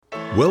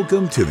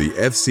Welcome to the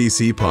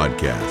FCC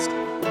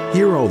Podcast.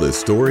 Hear all the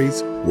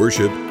stories,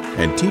 worship,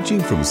 and teaching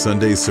from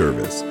Sunday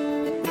service.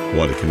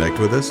 Want to connect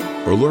with us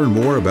or learn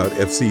more about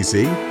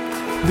FCC?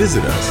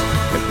 Visit us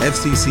at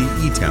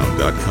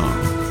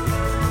fccetown.com.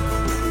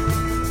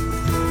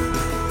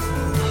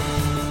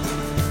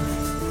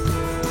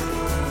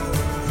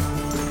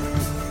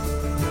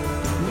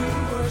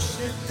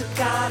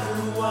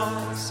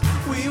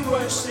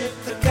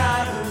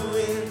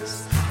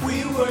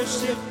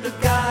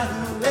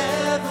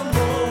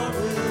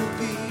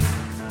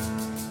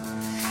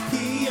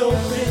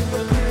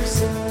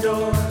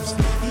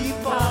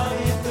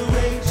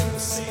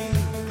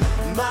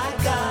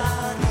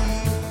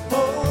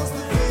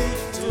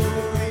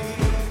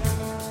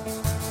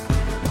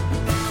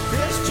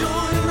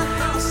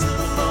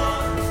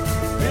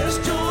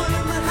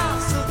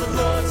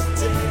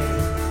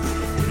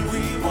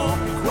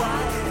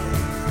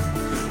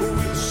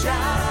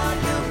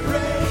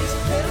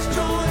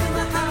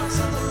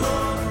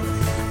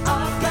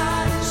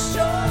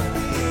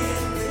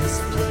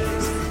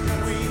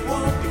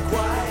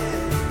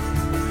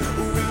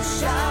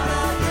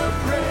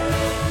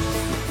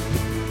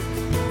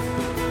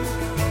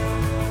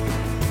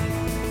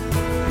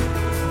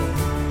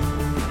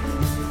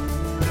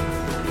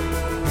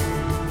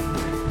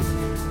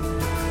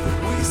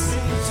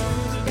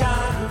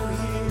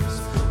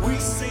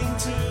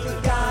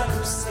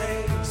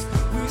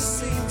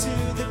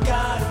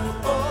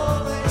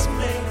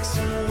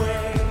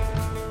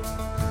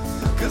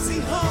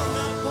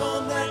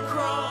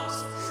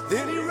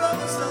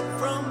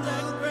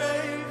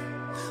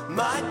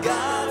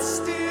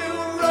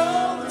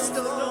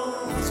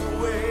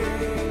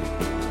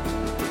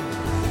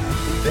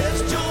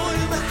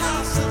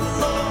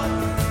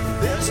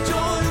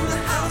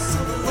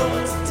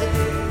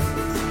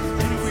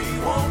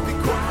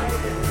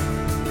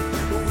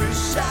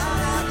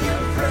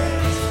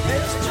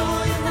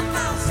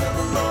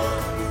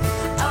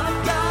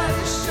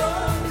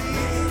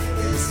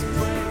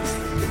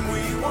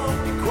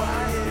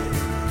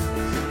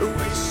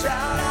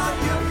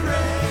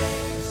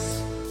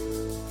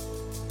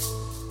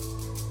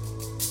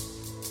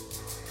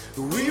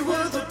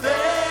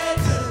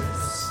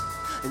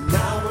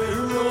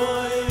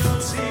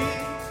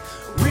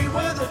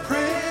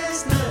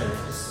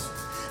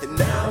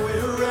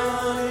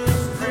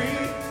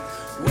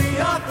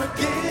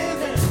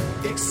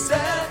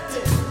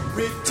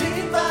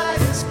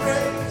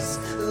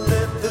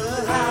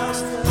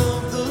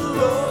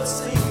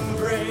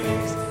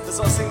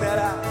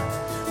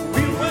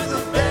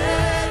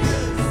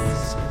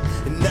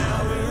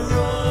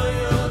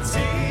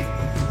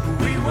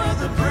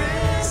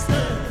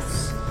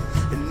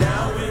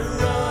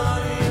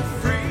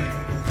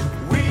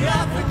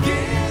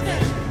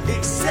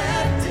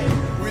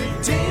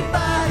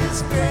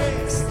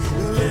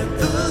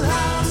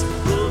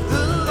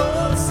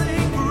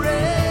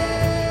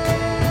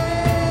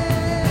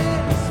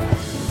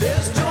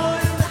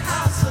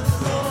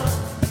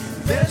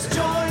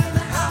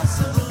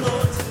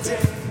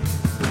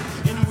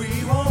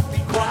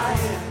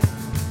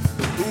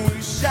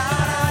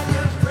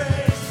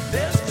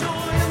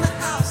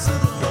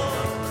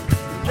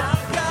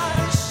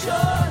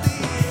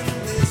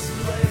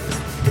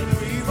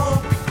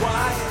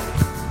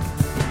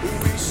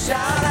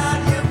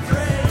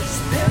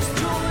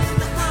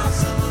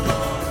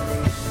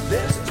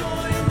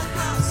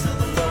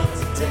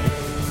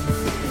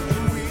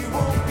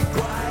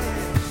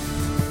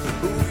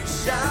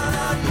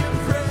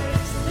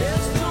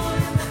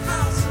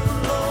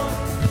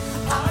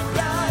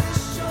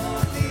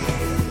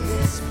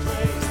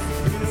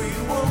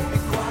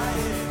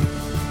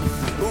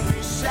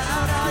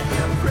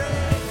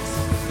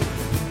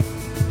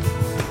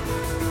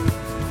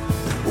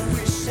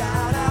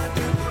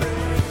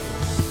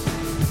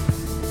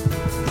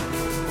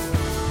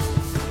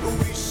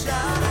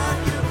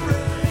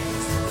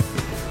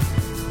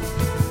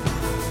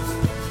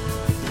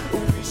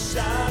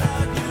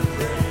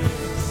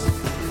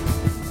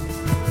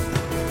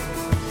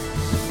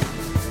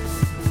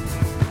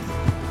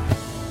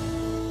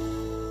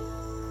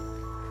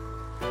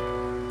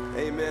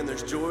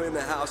 There's joy in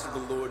the house of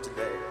the Lord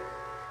today.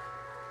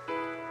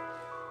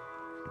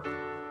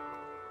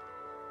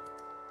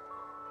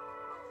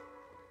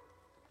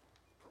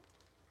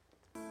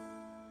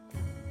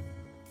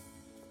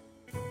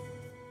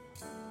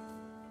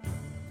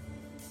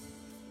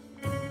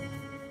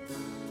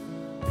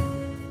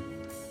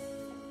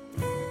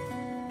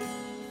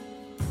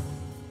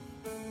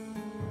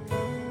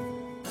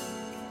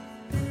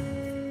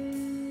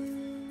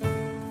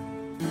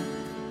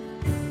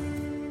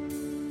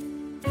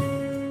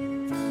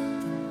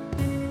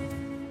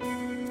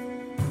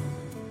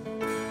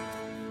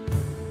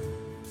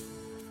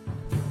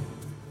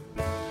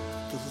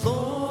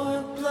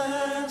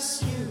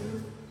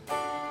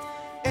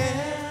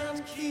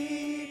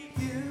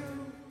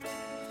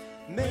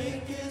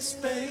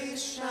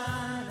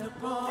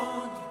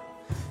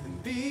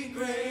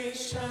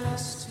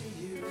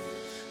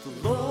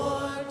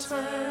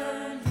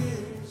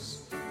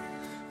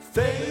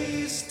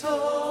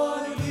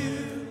 toward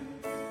you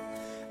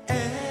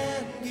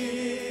and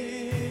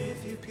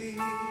give you peace.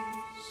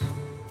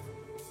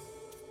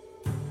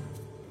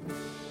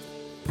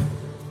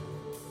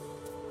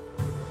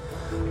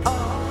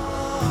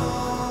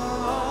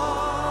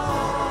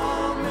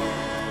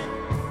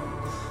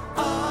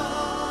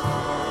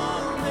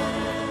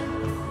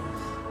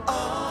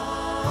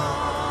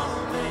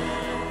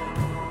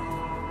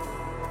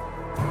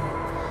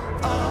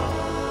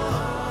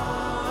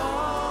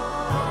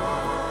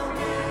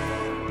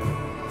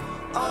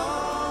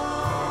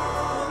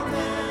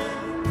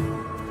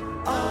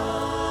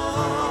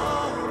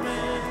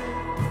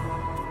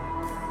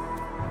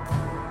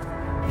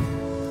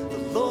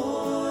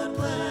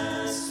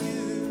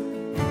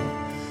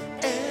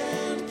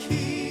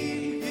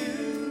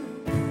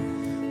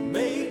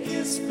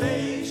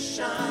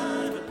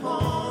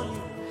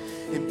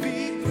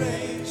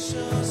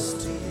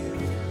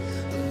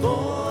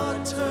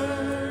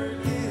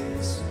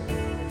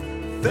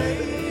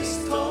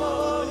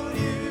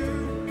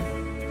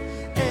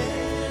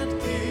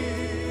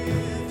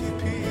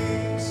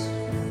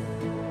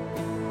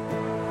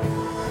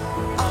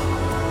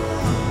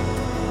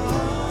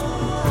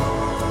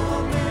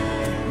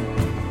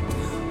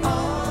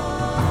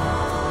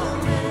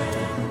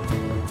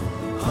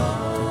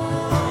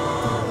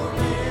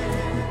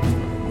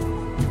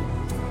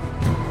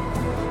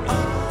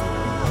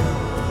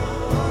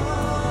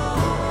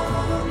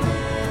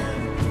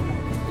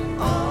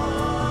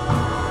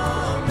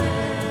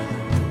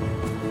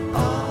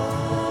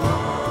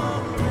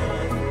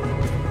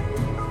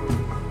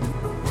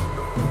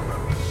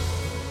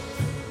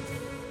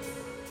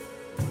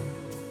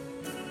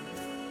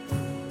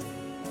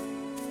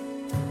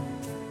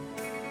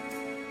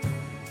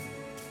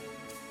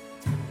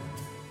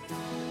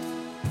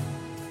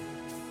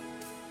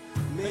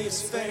 May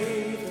his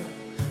favor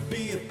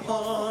be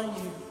upon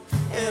you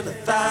and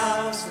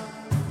 1,000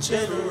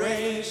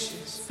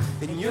 generations,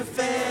 and your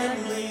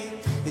family,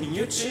 and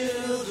your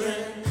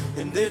children,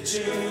 and their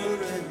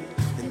children,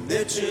 and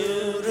their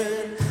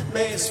children.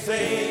 May his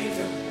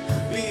favor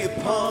be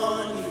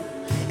upon you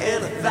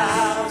and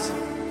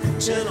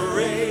 1,000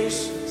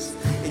 generations,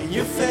 and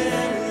your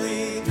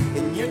family,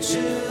 and your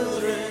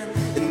children,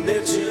 and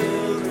their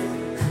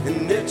children,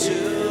 and their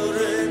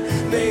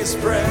children. May his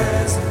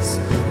presence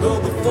go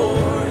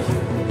before you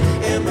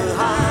and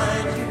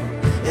behind you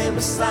and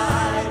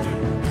beside you,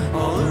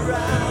 all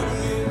around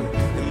you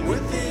and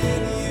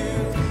within you.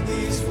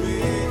 He's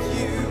with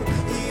you,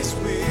 he's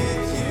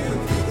with you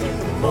in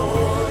the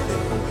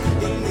morning,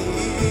 in the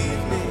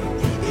evening,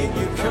 in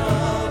your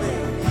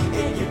coming,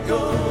 in your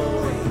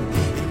going,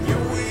 in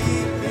your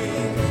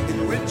weeping and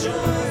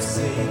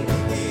rejoicing.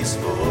 He's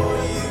for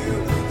you,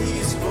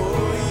 he's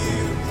for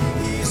you,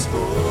 he's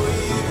for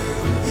you,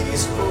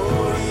 he's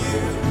for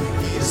you,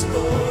 he's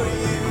for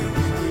you,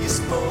 he's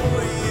for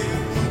you,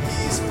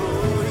 he's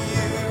for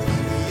you,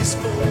 he's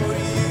for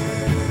you.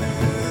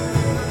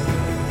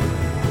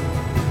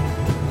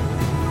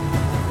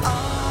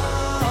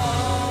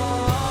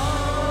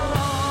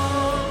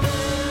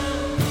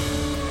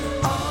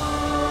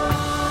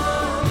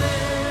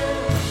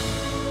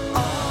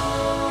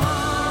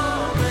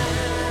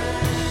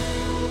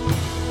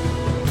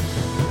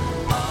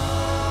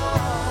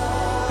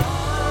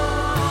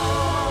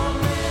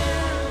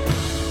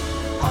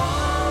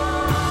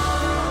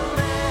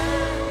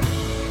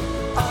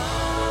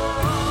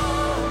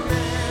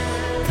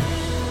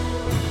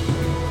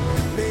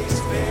 May his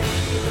favor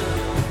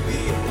be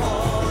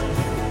upon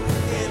you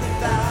in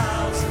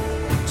 1,000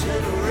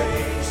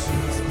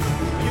 generations,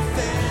 in your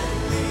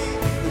family,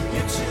 in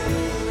your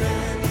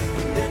children,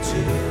 in their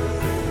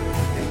children,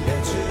 in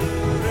their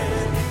children.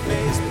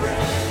 May his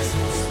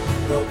presence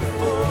go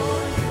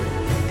before you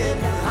and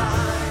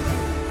behind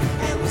you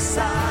and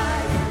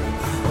beside you,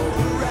 all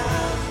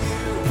around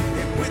you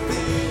and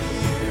within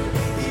you.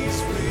 He's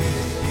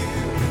with you,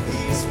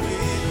 he's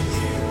with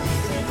you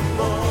in the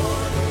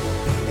morning,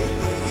 in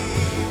the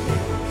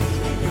evening,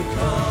 in your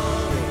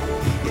coming,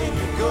 in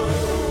your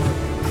going,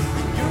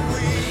 in your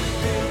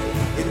weeping,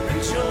 in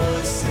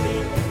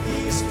rejoicing.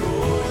 He's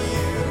for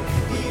you,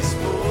 he's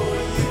for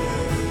you.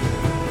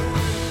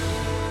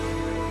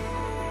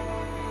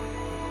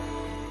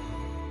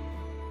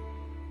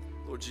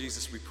 Lord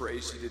Jesus, we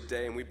praise you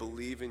today, and we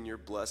believe in your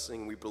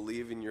blessing. We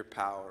believe in your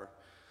power,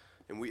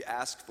 and we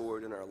ask for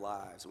it in our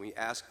lives, and we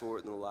ask for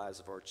it in the lives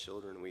of our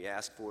children, and we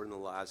ask for it in the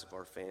lives of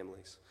our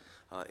families,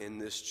 in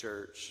this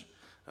church,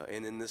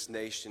 and in this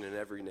nation and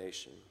every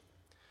nation,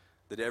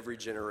 that every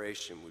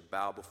generation would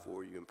bow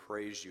before you and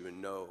praise you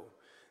and know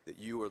that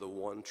you are the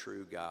one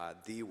true God,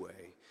 the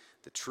way,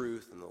 the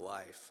truth, and the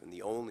life, and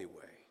the only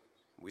way.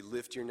 We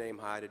lift your name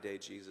high today,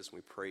 Jesus, and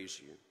we praise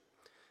you.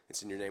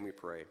 It's in your name we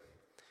pray.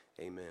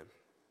 Amen.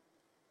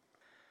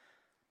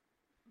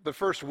 The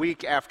first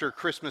week after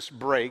Christmas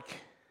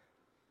break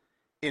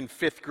in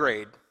 5th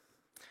grade,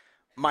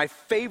 my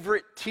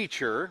favorite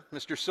teacher,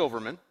 Mr.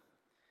 Silverman,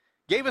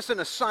 gave us an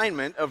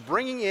assignment of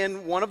bringing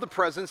in one of the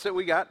presents that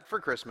we got for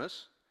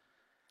Christmas,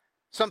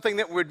 something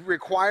that would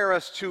require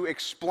us to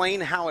explain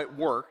how it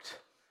worked,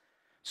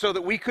 so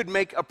that we could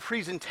make a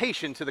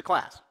presentation to the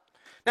class.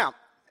 Now,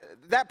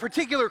 that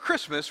particular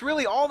Christmas,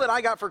 really all that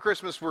I got for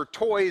Christmas were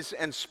toys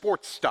and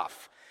sports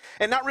stuff,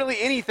 and not really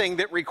anything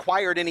that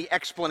required any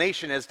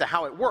explanation as to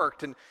how it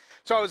worked. And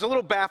so I was a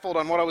little baffled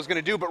on what I was going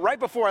to do, but right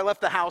before I left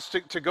the house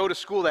to go to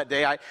school that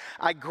day,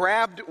 I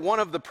grabbed one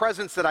of the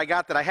presents that I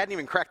got that I hadn't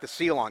even cracked the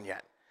seal on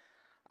yet.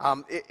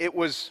 It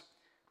was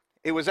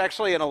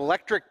actually an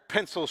electric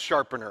pencil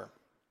sharpener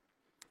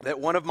that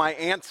one of my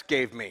aunts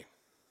gave me.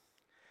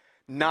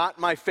 Not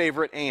my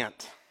favorite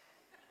aunt.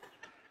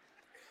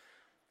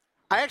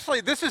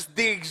 This is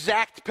the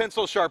exact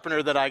pencil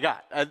sharpener that I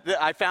got.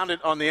 I found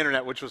it on the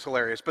internet, which was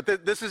hilarious, but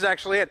this is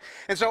actually it.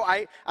 And so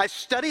I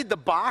studied the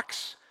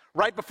box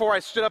right before I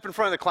stood up in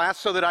front of the class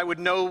so that I would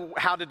know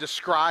how to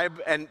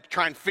describe and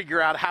try and figure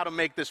out how to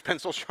make this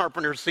pencil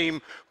sharpener seem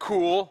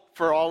cool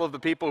for all of the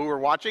people who were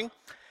watching.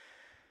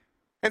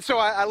 And so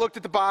I looked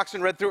at the box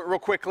and read through it real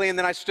quickly, and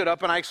then I stood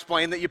up and I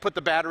explained that you put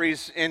the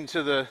batteries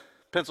into the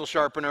pencil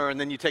sharpener, and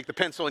then you take the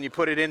pencil and you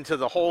put it into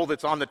the hole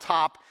that's on the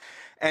top,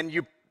 and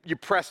you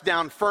press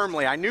down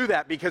firmly. I knew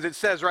that because it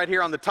says right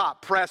here on the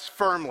top, press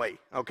firmly,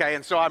 okay?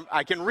 And so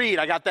I can read,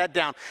 I got that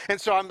down. And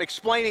so I'm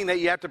explaining that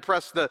you have to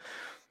press the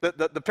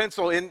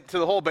pencil into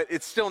the hole, but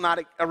it's still not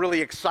a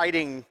really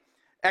exciting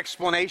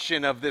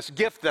explanation of this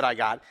gift that I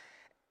got.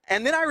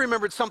 And then I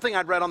remembered something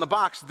I'd read on the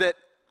box that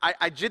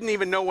I didn't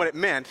even know what it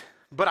meant,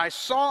 but I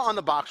saw on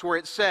the box where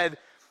it said,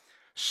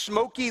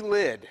 smoky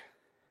lid.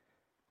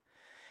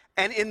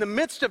 And in the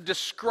midst of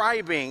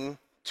describing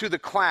to the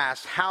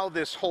class how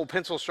this whole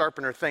pencil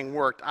sharpener thing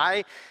worked,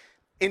 I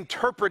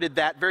interpreted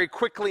that very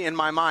quickly in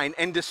my mind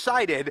and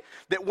decided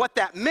that what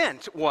that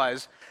meant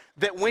was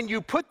that when you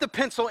put the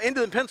pencil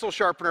into the pencil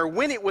sharpener,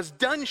 when it was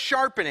done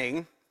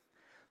sharpening,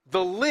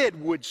 the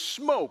lid would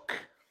smoke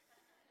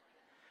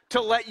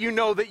to let you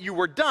know that you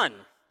were done.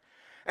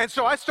 And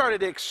so I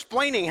started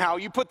explaining how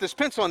you put this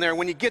pencil in there, and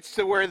when it gets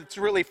to where it's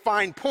a really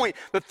fine point,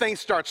 the thing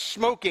starts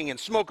smoking, and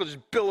smoke will just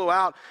billow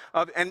out.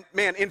 And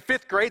man, in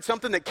 5th grade,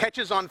 something that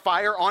catches on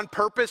fire on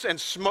purpose and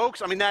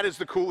smokes, I mean, that is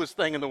the coolest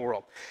thing in the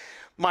world.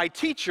 My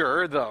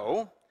teacher,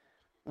 though,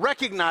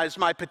 recognized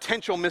my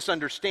potential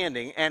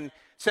misunderstanding and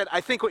said, I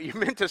think what you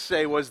meant to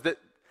say was that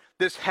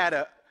this had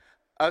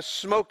a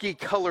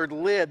smoky-colored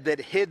lid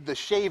that hid the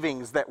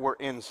shavings that were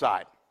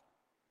inside.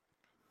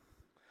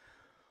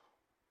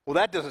 Well,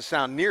 that doesn't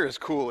sound near as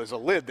cool as a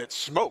lid that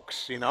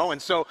smokes, you know?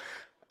 And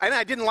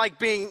I didn't like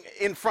being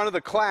in front of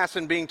the class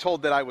and being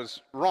told that I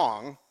was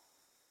wrong.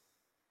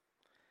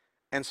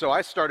 And so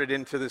I started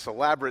into this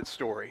elaborate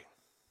story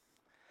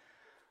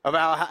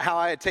about how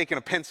I had taken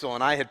a pencil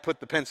and I had put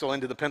the pencil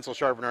into the pencil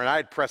sharpener and I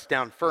had pressed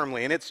down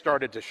firmly and it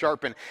started to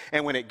sharpen.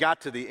 And when it got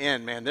to the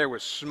end, man, there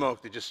was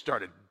smoke that just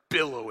started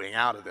billowing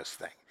out of this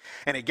thing.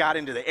 And it got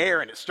into the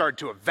air and it started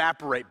to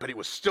evaporate, but it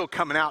was still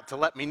coming out to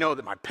let me know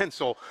that my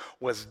pencil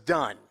was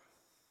done.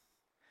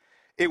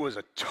 It was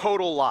a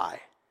total lie,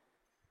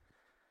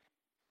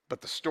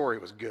 but the story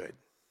was good.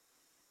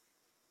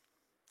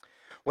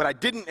 What I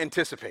didn't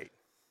anticipate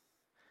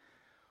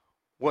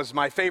was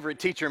my favorite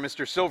teacher,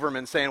 Mr.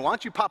 Silverman, saying, why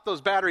don't you pop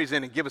those batteries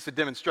in and give us a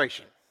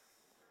demonstration?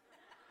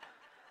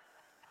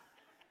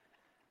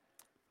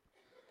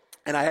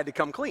 And I had to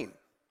come clean.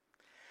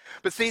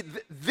 But see,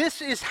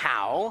 this is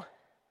how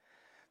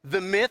the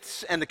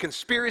myths and the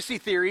conspiracy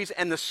theories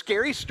and the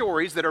scary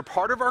stories that are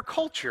part of our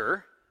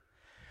culture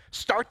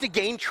start to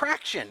gain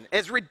traction.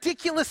 As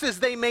ridiculous as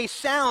they may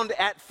sound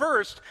at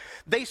first,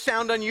 they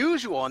sound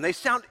unusual and they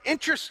sound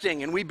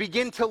interesting, and we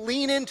begin to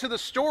lean into the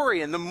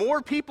story. And the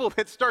more people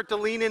that start to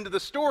lean into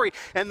the story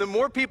and the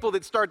more people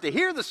that start to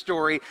hear the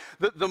story,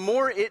 the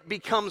more it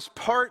becomes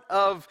part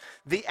of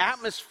the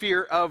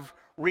atmosphere of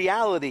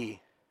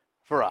reality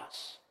for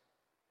us,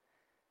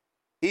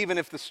 even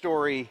if the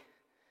story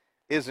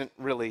isn't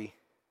really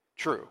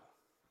true.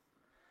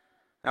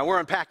 Now,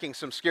 we're unpacking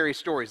some scary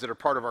stories that are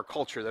part of our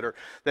culture,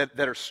 that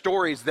are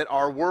stories that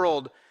our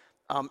world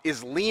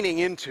is leaning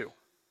into.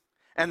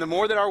 And the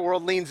more that our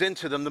world leans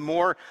into them, the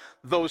more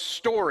those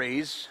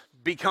stories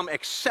become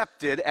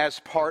accepted as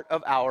part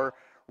of our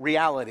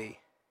reality.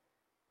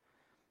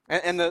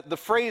 And the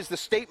phrase, the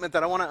statement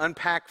that I want to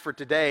unpack for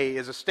today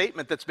is a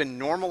statement that's been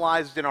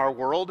normalized in our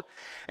world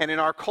and in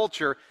our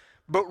culture,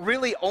 but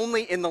really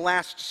only in the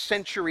last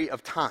century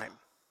of time.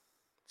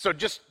 So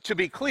just to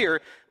be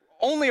clear,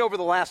 only over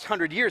the last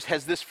 100 years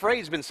has this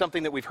phrase been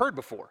something that we've heard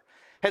before.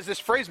 Has this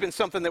phrase been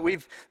something that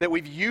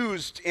we've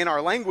used in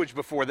our language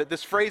before, that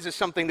this phrase is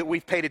something that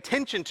we've paid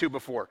attention to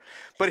before.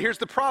 But here's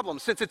the problem.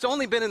 Since it's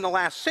only been in the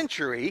last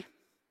century,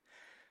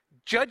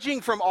 judging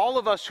from all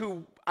of us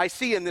who I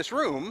see in this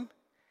room,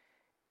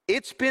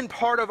 it's been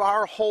part of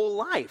our whole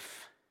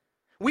life.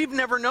 We've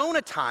never known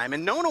a time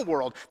and known a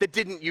world that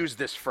didn't use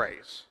this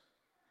phrase.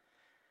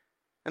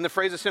 And the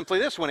phrase is simply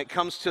this: when it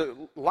comes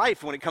to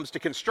life, when it comes to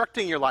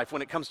constructing your life,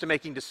 when it comes to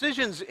making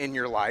decisions in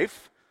your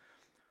life,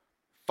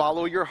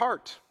 follow your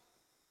heart.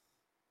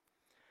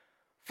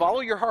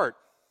 Follow your heart,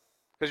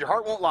 because your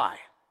heart won't lie.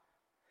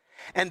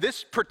 And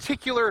this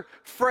particular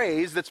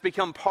phrase that's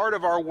become part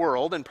of our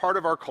world and part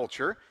of our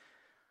culture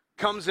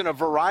comes in a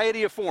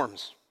variety of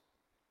forms.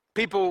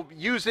 People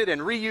use it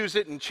and reuse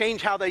it and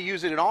change how they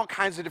use it in all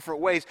kinds of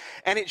different ways.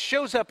 And it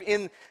shows up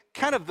in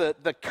kind of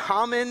the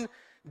common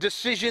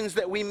decisions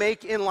that we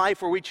make in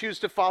life where we choose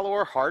to follow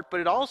our heart, but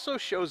it also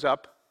shows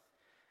up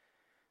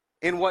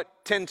in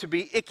what tend to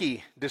be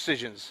icky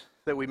decisions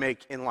that we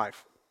make in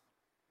life.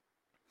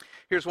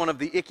 Here's one of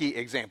the icky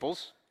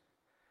examples.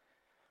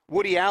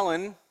 Woody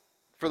Allen,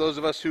 for those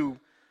of us who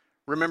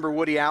remember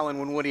Woody Allen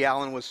when Woody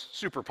Allen was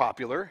super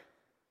popular,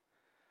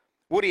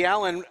 Woody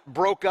Allen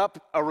broke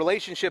up a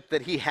relationship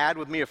that he had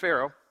with Mia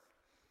Farrow,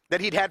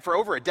 that he'd had for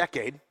over a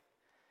decade,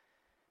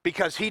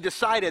 because he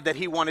decided that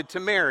he wanted to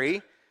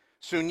marry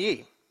Sun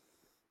Yi,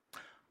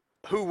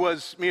 who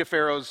was Mia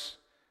Farrow's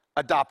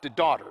adopted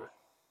daughter.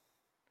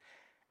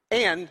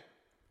 And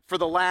for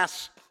the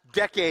last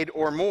decade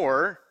or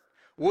more,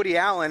 Woody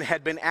Allen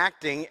had been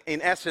acting,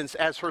 in essence,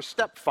 as her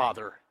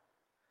stepfather.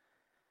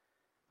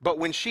 But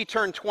when she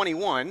turned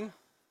 21,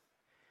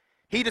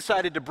 he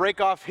decided to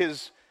break off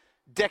his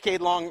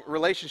decade-long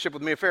relationship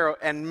with Mia Farrow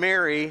and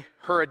marry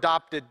her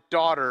adopted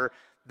daughter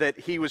that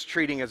he was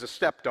treating as a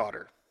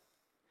stepdaughter.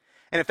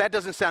 And if that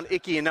doesn't sound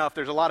icky enough,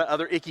 there's a lot of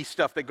other icky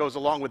stuff that goes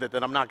along with it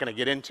that I'm not going to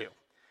get into.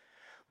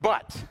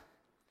 But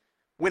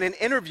when an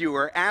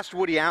interviewer asked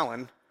Woody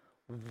Allen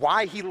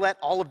why he let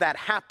all of that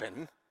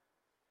happen,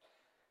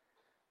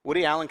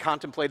 Woody Allen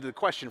contemplated the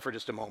question for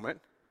just a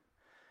moment,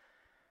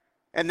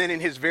 and then in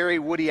his very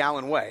Woody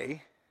Allen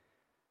way,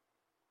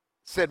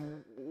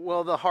 said,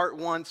 well, the heart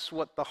wants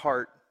what the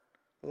heart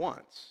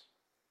wants.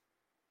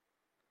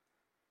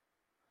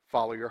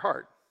 Follow your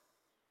heart.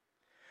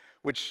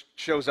 Which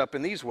shows up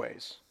in these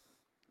ways.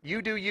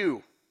 You do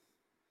you.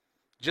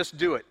 Just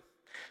do it.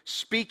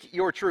 Speak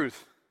your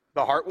truth.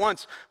 The heart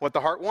wants what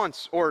the heart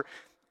wants. Or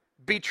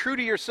be true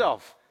to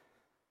yourself.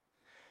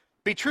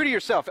 Be true to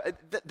yourself.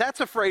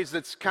 That's a phrase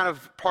that's kind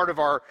of part of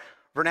our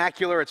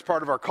vernacular. It's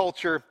part of our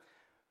culture.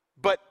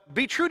 But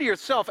be true to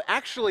yourself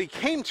actually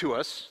came to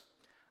us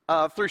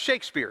through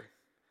Shakespeare.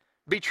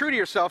 Be true to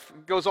yourself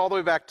goes all the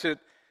way back to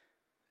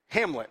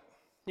Hamlet.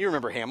 You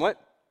remember Hamlet.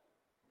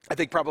 I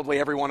think probably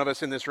every one of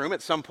us in this room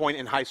at some point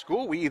in high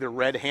school, we either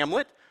read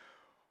Hamlet,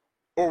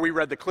 or we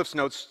read the Cliff's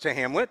Notes to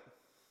Hamlet,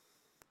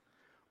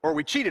 or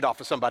we cheated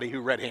off of somebody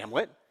who read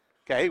Hamlet.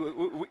 Okay,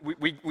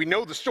 we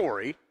know the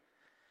story.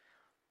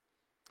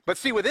 But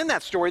see, within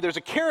that story, there's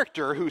a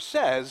character who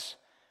says,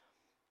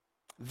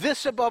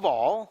 this above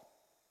all,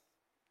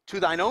 to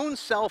thine own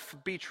self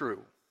be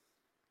true.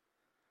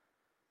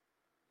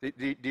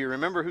 Do you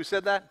remember who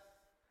said that?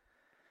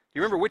 Do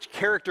you remember which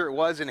character it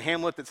was in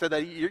Hamlet that said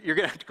that? You're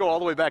going to have to go all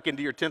the way back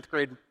into your 10th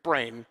grade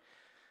brain,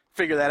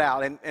 figure that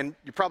out, and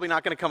you're probably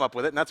not going to come up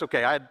with it, and that's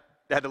okay. I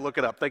had to look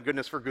it up. Thank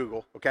goodness for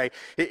Google, okay?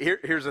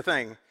 Here's the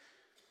thing.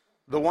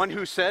 The one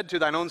who said, to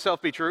thine own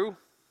self be true,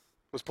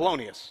 was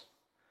Polonius,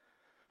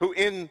 who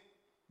in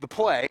the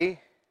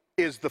play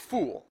is the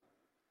fool,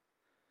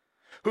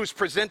 who's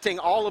presenting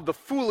all of the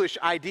foolish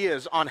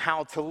ideas on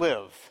how to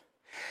live.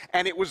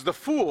 And it was the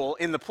fool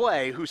in the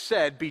play who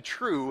said, be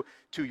true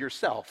to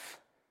yourself.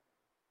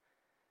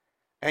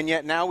 And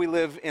yet now we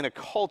live in a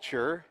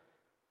culture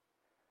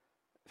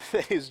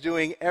that is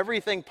doing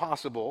everything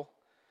possible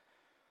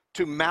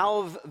to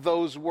mouth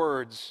those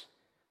words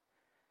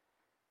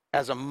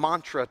as a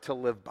mantra to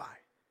live by.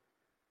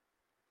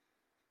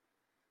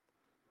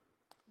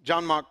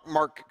 John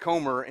Mark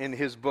Comer, in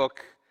his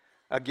book,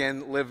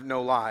 again, Live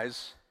No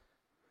Lies,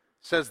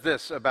 says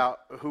this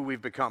about who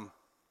we've become.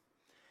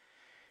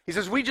 He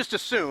says, we just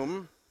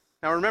assume,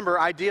 now remember,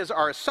 ideas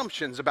are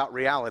assumptions about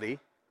reality,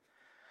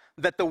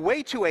 that the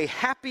way to a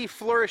happy,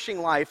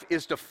 flourishing life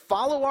is to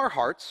follow our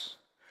hearts,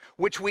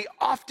 which we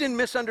often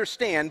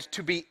misunderstand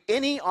to be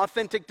any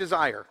authentic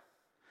desire.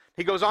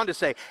 He goes on to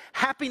say,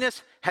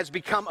 happiness has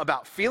become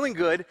about feeling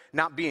good,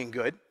 not being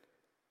good.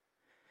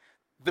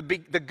 The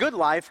good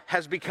life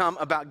has become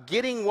about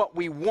getting what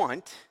we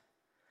want,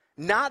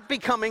 not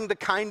becoming the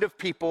kind of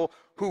people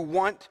who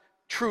want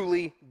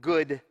truly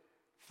good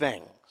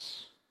things.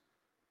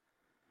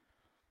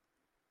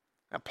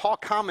 Now, Paul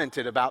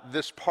commented about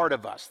this part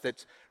of us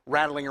that's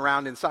rattling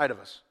around inside of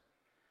us.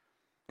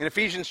 In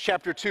Ephesians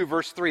chapter 2,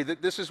 verse 3,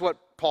 this is what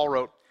Paul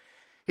wrote.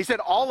 He said,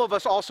 all of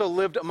us also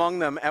lived among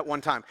them at one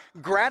time,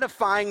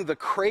 gratifying the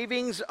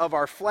cravings of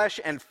our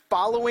flesh and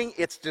following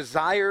its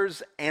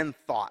desires and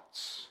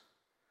thoughts.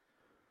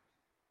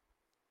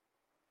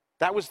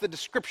 That was the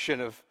description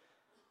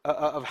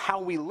of how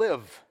we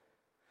live.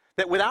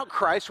 That without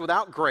Christ,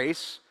 without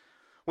grace,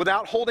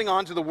 without holding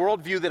on to the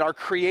worldview that our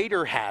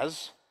Creator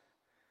has,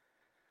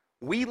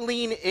 we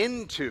lean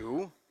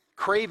into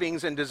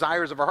cravings and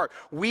desires of our heart.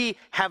 We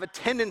have a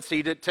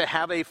tendency to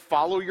have a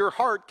follow your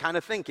heart kind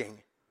of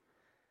thinking.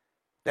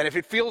 That if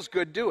it feels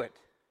good, do it.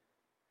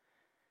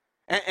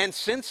 And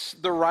since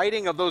the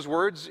writing of those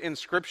words in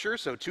Scripture,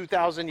 so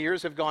 2,000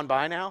 years have gone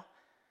by now,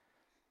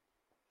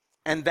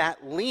 and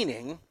that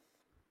leaning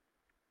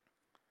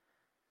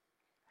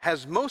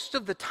has most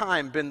of the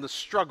time been the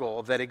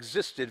struggle that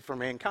existed for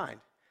mankind.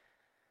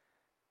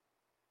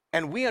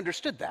 And we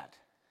understood that.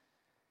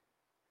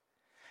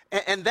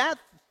 And that,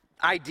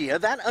 idea,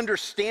 that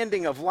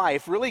understanding of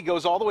life really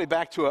goes all the way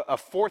back to a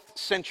 4th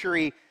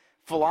century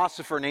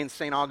philosopher named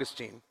St.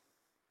 Augustine.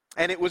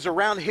 And it was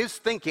around his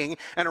thinking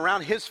and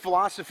around his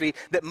philosophy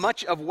that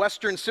much of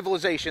Western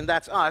civilization,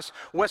 that's us,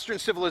 Western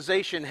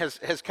civilization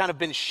has kind of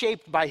been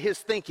shaped by his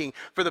thinking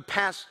for the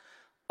past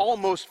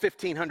almost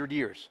 1,500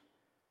 years.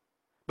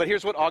 But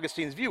here's what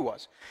Augustine's view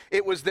was.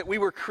 It was that we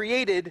were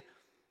created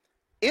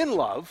in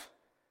love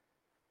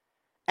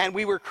and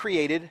we were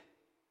created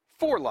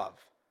for love.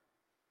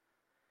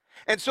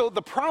 And so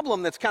the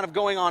problem that's kind of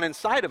going on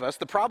inside of us,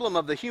 the problem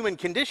of the human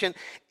condition,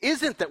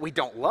 isn't that we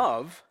don't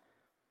love.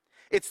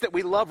 It's that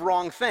we love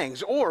wrong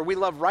things, or we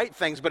love right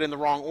things but in the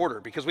wrong order,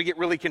 because we get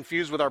really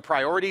confused with our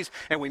priorities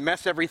and we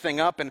mess everything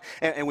up and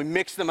we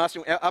mix them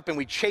up and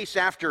we chase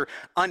after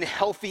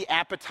unhealthy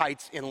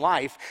appetites in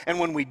life. And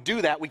when we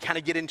do that, we kind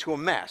of get into a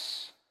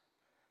mess.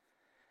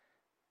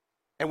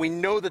 And we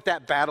know that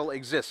that battle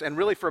exists. And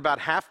really for about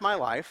half my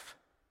life,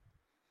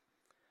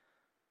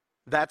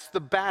 that's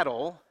the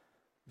battle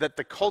that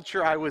the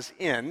culture I was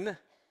in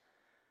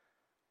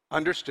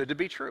understood to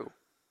be true.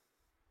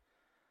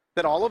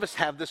 That all of us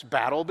have this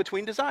battle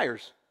between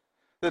desires.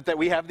 That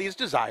we have these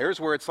desires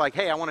where it's like,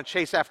 hey, I want to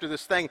chase after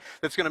this thing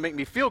that's going to make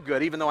me feel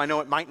good, even though I know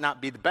it might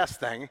not be the best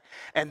thing.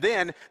 And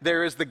then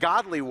there is the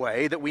godly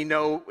way that we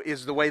know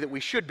is the way that we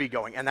should be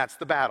going, and that's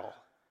the battle.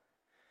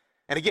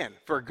 And again,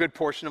 for a good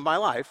portion of my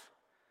life,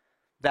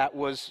 that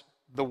was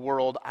the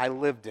world I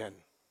lived in.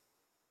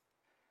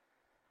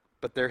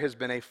 But there has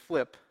been a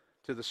flip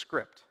to the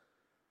script,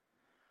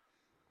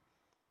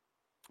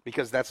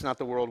 because that's not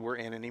the world we're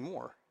in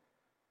anymore.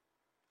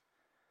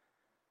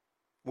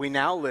 We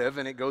now live,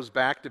 and it goes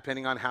back,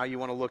 depending on how you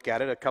want to look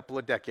at it, a couple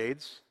of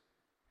decades,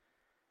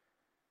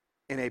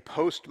 in a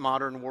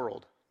postmodern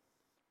world.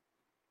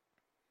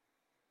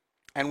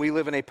 And we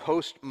live in a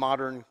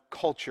postmodern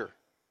culture.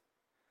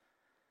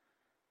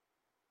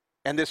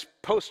 And this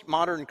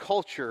postmodern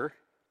culture,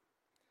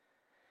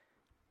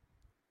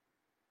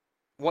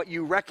 what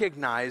you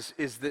recognize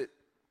is that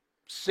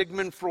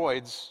Sigmund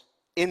Freud's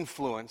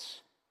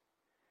influence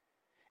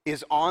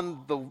is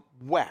on the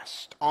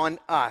West, on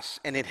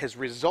us, and it has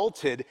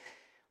resulted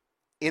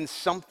in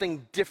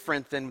something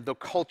different than the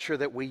culture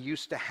that we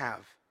used to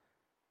have.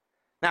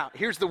 Now,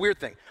 here's the weird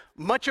thing.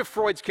 Much of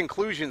Freud's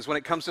conclusions when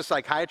it comes to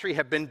psychiatry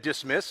have been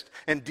dismissed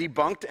and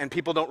debunked, and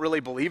people don't really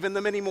believe in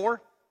them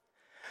anymore.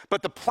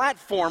 But the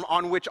platform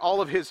on which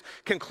all of his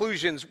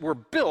conclusions were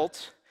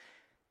built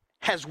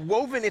has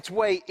woven its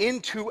way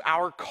into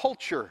our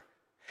culture.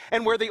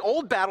 And where the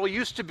old battle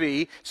used to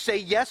be, say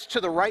yes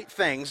to the right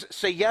things,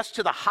 say yes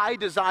to the high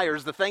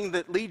desires, the thing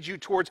that leads you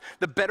towards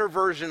the better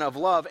version of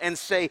love, and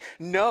say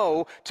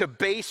no to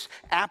base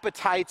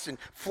appetites and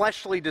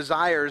fleshly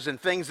desires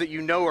and things that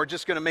you know are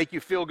just going to make you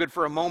feel good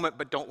for a moment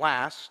but don't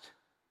last.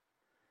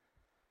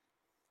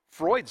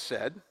 Freud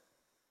said,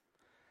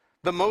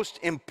 the most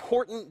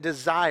important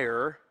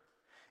desire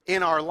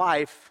in our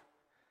life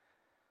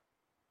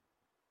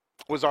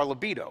was our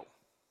libido,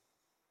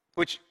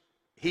 which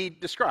he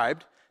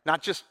described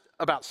not just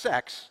about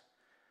sex,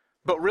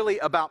 but really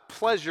about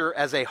pleasure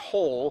as a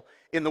whole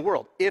in the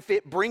world. If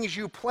it brings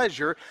you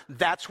pleasure,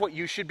 that's what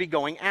you should be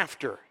going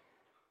after.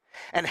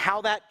 And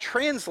how that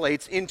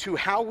translates into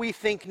how we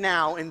think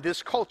now in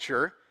this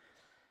culture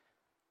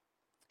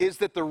is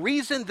that the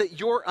reason that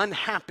you're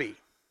unhappy,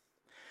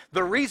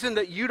 the reason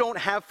that you don't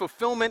have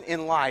fulfillment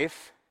in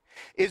life,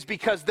 is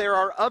because there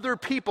are other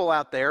people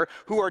out there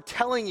who are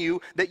telling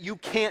you that you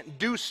can't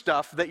do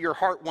stuff that your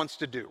heart wants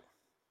to do.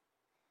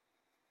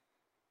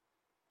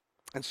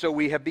 And so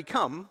we have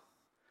become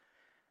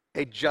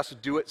a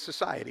just do it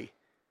society.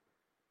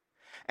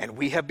 And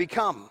we have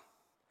become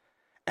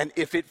an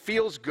if it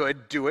feels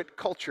good, do it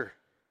culture.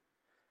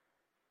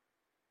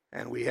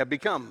 And we have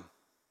become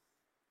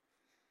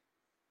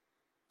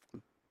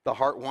the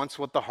heart wants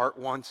what the heart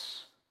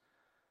wants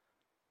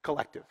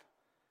collective.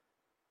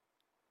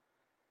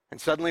 And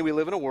suddenly we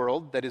live in a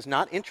world that is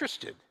not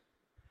interested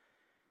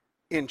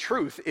in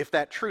truth if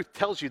that truth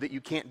tells you that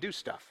you can't do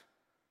stuff.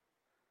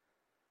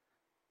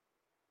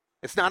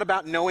 It's not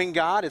about knowing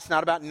God. It's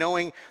not about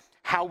knowing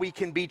how we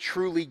can be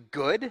truly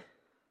good.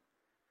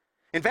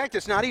 In fact,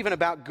 it's not even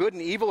about good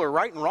and evil or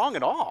right and wrong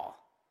at all.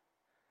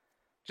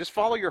 Just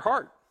follow your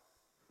heart.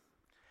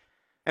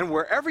 And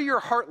wherever your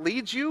heart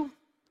leads you,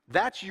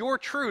 that's your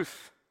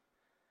truth.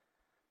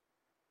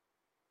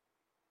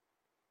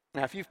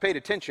 Now, if you've paid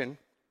attention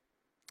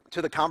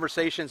to the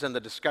conversations and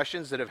the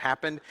discussions that have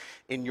happened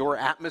in your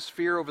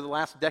atmosphere over the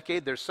last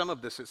decade, there's some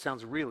of this that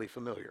sounds really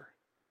familiar.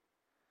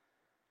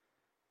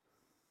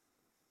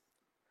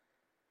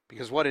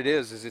 Because what it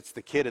is it's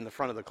the kid in the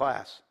front of the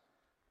class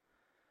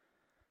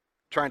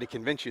trying to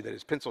convince you that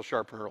his pencil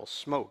sharpener will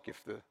smoke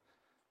if the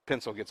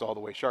pencil gets all the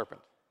way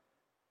sharpened.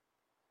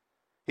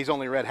 He's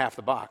only read half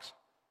the box.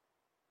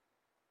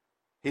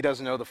 He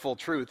doesn't know the full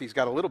truth. He's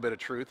got a little bit of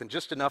truth and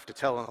just enough to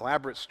tell an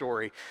elaborate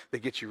story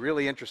that gets you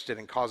really interested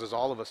and causes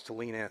all of us to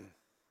lean in.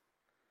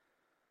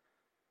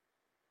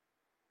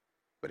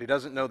 But he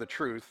doesn't know the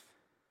truth,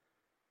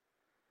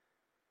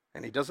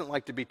 and he doesn't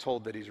like to be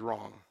told that he's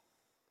wrong.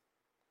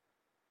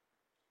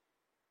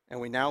 And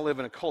we now live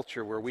in a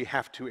culture where we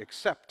have to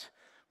accept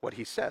what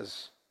he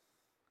says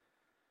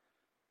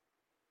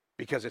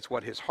because it's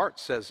what his heart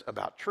says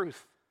about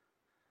truth.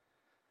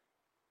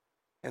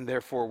 And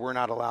therefore, we're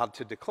not allowed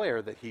to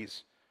declare that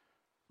he's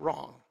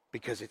wrong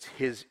because it's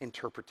his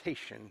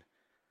interpretation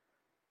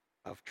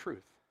of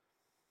truth.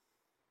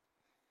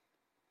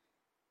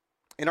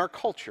 In our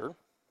culture,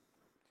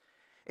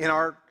 in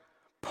our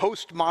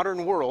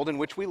postmodern world in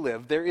which we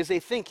live, there is a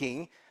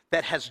thinking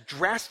that has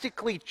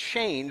drastically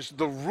changed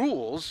the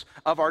rules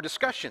of our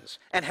discussions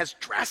and has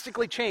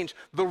drastically changed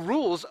the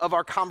rules of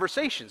our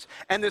conversations.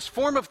 And this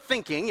form of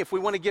thinking, if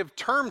we want to give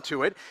term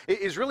to it,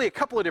 is really a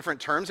couple of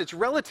different terms. It's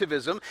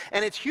relativism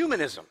and it's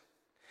humanism.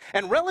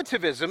 And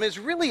relativism is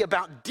really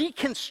about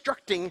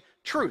deconstructing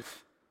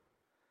truth.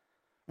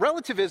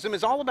 Relativism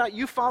is all about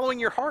you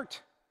following your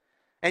heart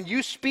and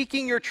you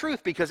speaking your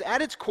truth, because at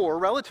its core,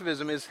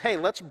 relativism is, hey,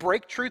 let's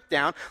break truth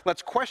down,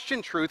 let's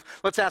question truth,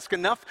 let's ask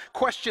enough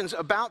questions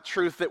about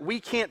truth that we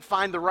can't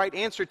find the right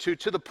answer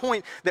to the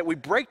point that we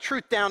break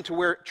truth down to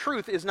where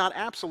truth is not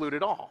absolute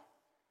at all.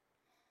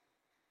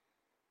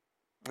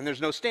 And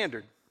there's no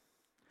standard,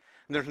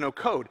 and there's no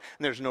code,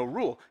 and there's no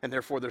rule, and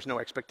therefore there's no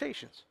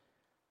expectations.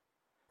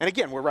 And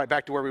again, we're right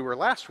back to where we were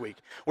last week,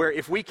 where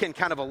if we can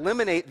kind of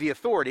eliminate the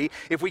authority,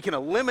 if we can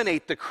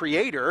eliminate the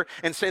creator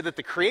and say that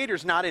the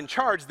creator's not in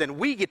charge, then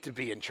we get to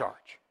be in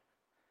charge.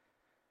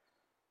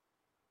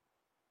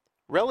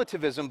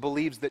 Relativism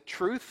believes that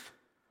truth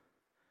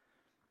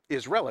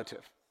is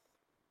relative.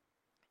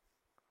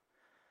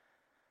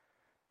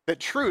 That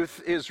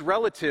truth is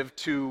relative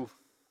to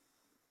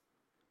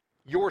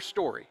your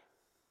story.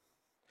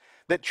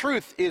 That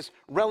truth is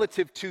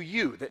relative to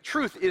you. That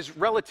truth is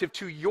relative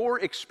to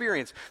your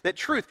experience. That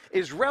truth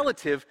is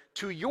relative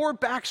to your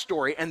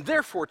backstory, and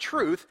therefore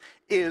truth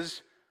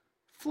is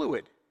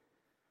fluid.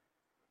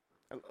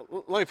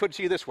 Let me put it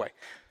to you this way.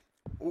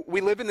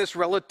 We live in this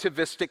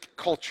relativistic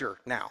culture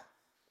now.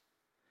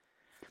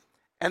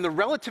 And the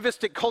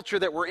relativistic culture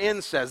that we're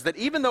in says that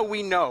even though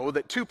we know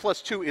that 2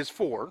 + 2 is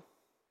 4,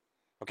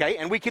 okay,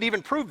 and we could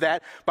even prove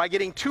that by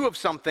getting 2 of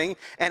something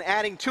and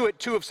adding to it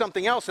 2 of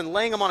something else and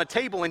laying them on a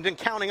table and then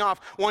counting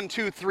off 1,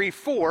 2, 3,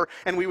 4,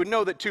 and we would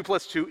know that 2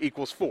 +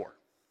 2 = 4.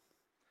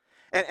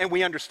 And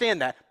we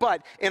understand that.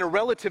 But in a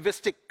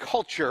relativistic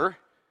culture,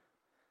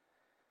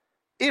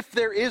 if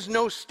there is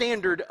no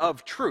standard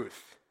of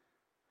truth,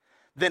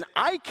 then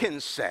I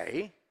can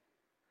say,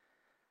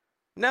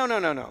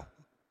 no.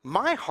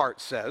 My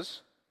heart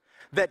says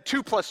that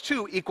 2 +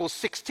 2 =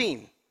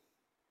 16.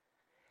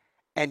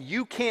 And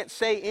you can't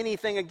say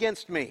anything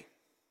against me.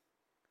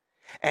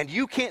 And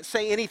you can't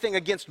say anything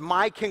against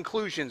my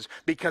conclusions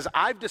because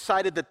I've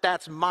decided that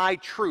that's my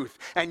truth.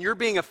 And you're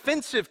being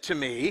offensive to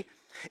me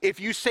if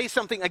you say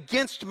something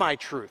against my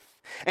truth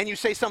and you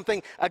say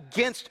something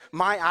against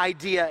my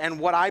idea and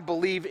what I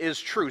believe is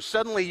true.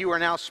 Suddenly you are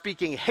now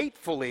speaking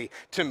hatefully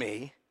to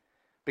me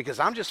because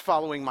I'm just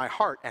following my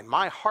heart, and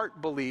my heart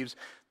believes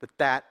that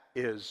that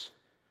is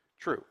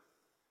true.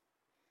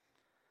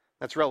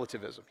 That's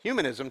relativism.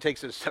 Humanism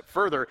takes it a step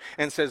further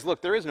and says,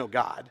 look, there is no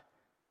God.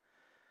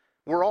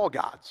 We're all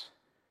gods.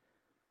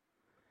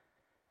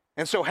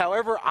 And so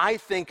however I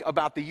think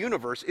about the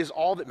universe is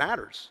all that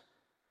matters.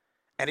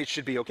 And it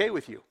should be okay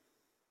with you.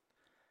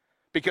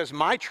 Because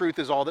my truth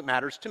is all that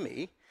matters to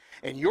me,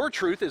 and your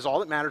truth is all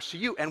that matters to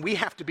you, and we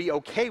have to be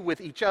okay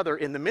with each other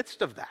in the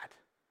midst of that.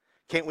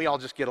 Can't we all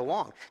just get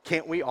along?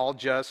 Can't we all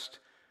just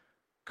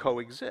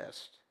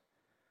coexist?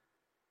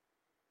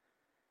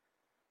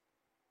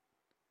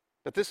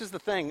 But this is the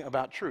thing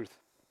about truth.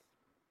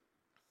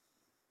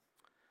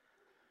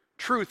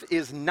 Truth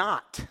is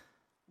not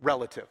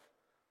relative.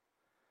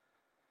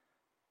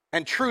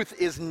 And truth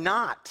is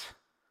not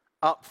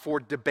up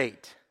for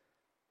debate.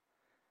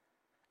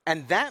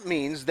 And that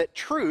means that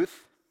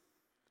truth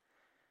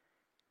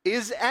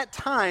is at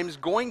times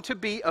going to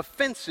be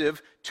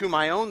offensive to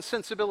my own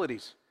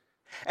sensibilities.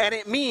 And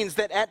it means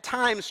that at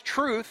times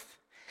truth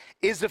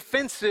is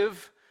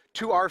offensive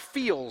to our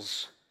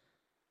feels.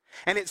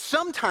 And it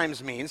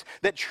sometimes means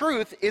that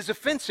truth is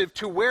offensive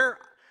to where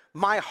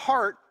my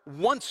heart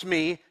wants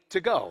me to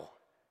go.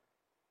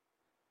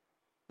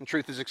 And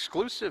truth is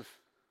exclusive.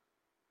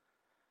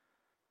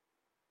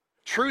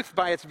 Truth,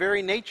 by its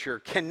very nature,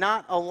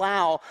 cannot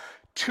allow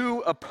 2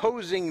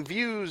 opposing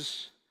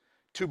views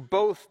to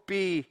both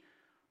be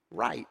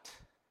right.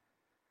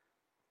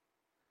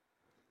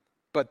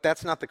 But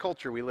that's not the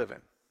culture we live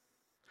in.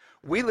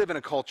 We live in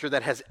a culture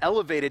that has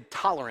elevated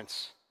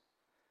tolerance.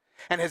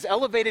 And has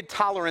elevated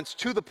tolerance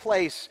to the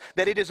place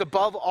that it is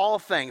above all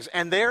things.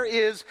 And there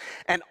is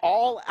an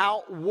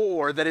all-out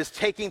war that is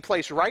taking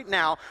place right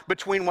now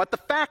between what the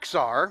facts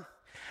are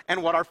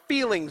and what our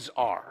feelings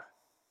are.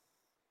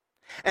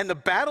 And the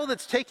battle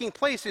that's taking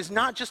place is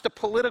not just a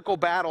political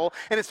battle,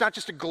 and it's not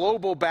just a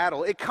global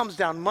battle. It comes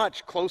down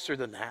much closer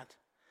than that.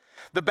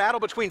 The battle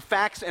between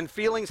facts and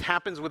feelings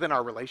happens within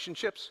our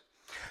relationships.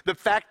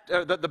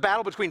 The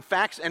battle between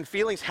facts and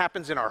feelings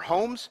happens in our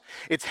homes.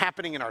 It's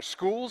happening in our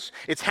schools.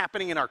 It's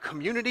happening in our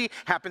community,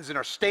 happens in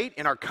our state,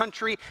 in our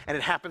country, and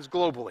it happens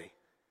globally.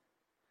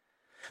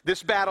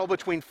 This battle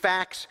between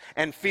facts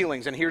and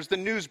feelings. And here's the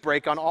news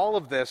break on all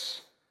of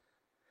this.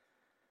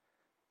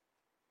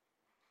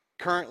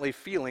 Currently,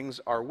 feelings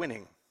are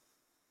winning.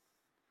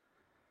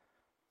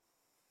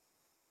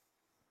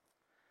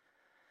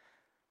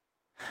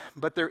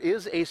 But there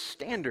is a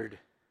standard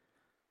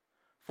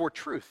for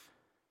truth.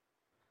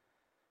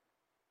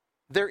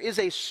 There is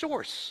a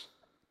source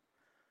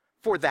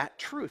for that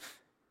truth.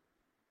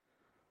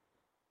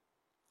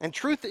 And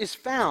truth is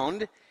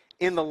found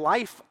in the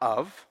life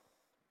of,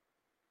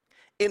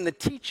 in the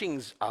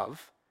teachings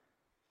of,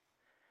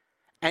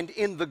 and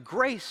in the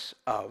grace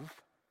of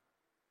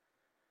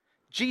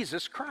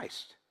Jesus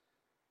Christ.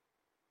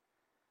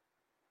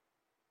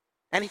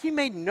 And he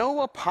made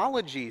no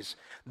apologies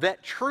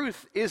that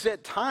truth is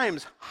at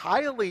times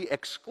highly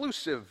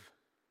exclusive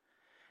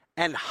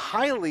and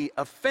highly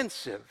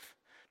offensive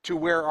to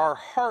where our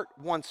heart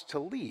wants to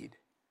lead.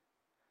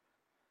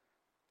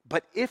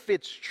 But if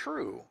it's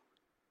true,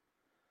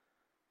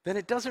 then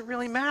it doesn't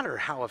really matter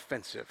how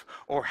offensive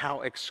or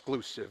how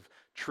exclusive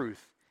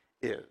truth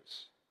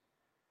is.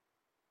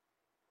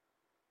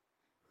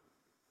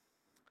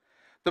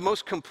 The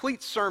most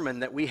complete sermon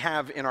that we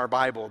have in our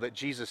Bible that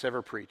Jesus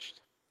ever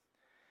preached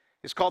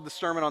is called the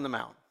Sermon on the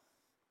Mount.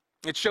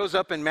 It shows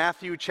up in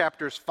Matthew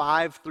chapters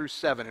 5 through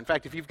 7. In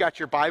fact, if you've got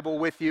your Bible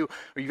with you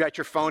or you've got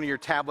your phone or your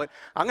tablet,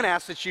 I'm going to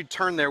ask that you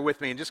turn there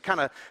with me and just kind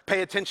of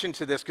pay attention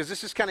to this, because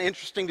this is kind of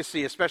interesting to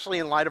see, especially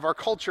in light of our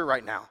culture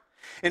right now.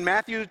 In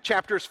Matthew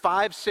chapters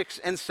 5, 6,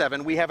 and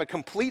 7, we have a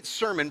complete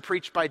sermon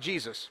preached by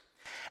Jesus.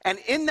 And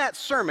in that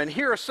sermon,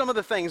 here are some of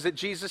the things that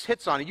Jesus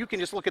hits on. You can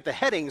just look at the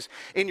headings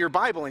in your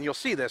Bible and you'll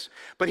see this.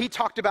 But he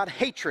talked about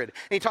hatred,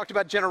 and he talked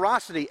about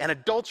generosity and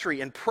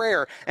adultery and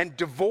prayer and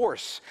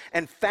divorce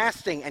and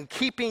fasting and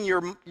keeping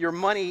your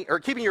money, or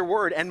keeping your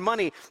word, and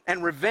money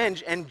and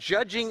revenge and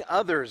judging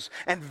others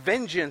and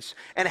vengeance,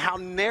 and how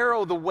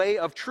narrow the way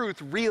of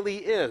truth really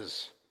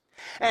is.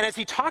 And as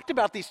he talked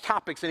about these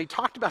topics and he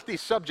talked about these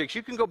subjects,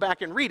 you can go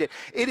back and read it.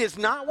 It is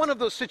not one of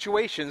those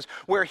situations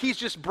where he's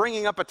just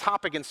bringing up a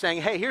topic and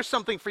saying, hey, here's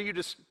something for you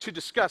to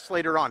discuss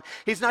later on.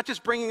 He's not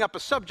just bringing up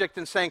a subject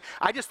and saying,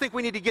 I just think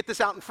we need to get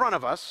this out in front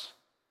of us.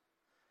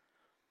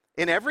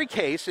 In every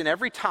case, in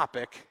every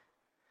topic,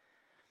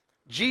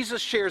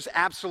 Jesus shares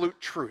absolute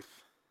truth.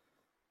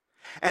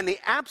 And the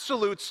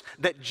absolutes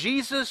that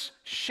Jesus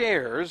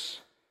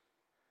shares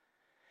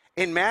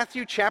in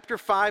Matthew chapter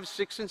 5,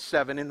 6, and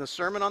 7, in the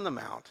Sermon on the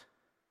Mount,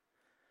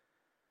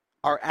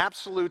 are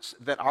absolutes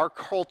that our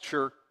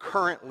culture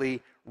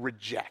currently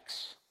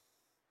rejects.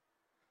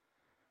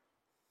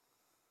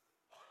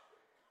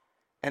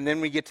 And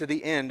then we get to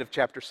the end of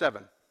chapter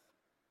 7.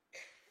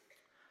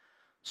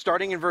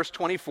 Starting in verse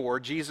 24,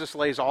 Jesus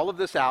lays all of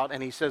this out,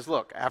 and he says,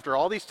 look, after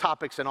all these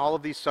topics and all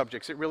of these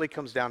subjects, it really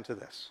comes down to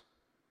this.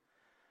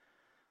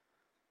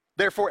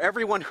 Therefore,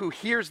 everyone who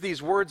hears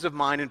these words of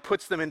mine and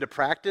puts them into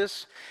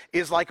practice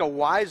is like a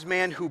wise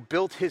man who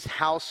built his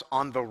house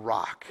on the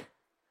rock.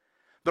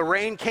 The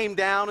rain came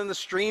down and the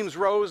streams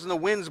rose and the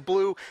winds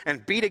blew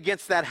and beat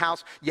against that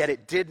house, yet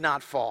it did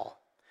not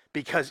fall,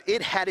 because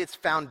it had its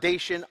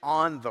foundation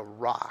on the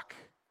rock.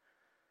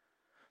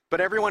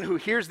 But everyone who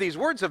hears these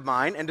words of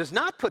mine and does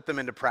not put them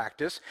into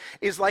practice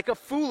is like a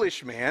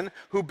foolish man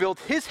who built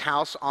his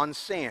house on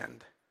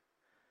sand.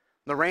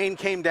 The rain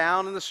came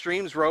down and the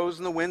streams rose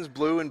and the winds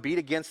blew and beat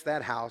against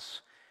that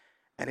house,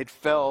 and it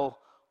fell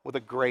with a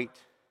great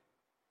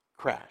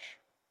crash.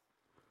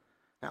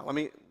 Now, let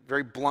me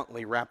very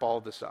bluntly wrap all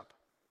of this up.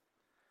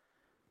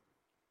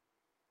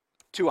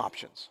 Two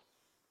options.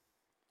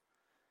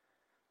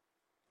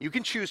 You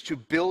can choose to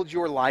build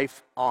your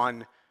life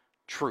on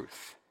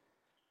truth.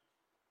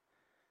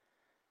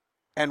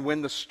 And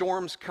when the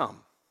storms come,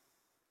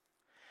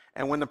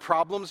 and when the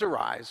problems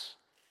arise,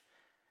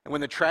 and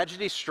when the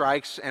tragedy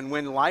strikes, and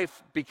when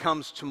life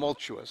becomes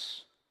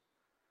tumultuous.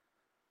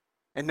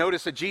 And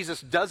notice that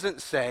Jesus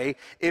doesn't say,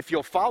 if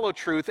you'll follow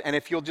truth and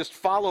if you'll just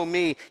follow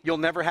me, you'll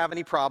never have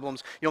any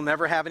problems, you'll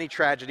never have any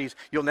tragedies,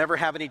 you'll never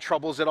have any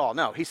troubles at all.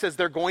 No, he says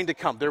they're going to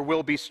come. There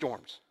will be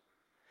storms.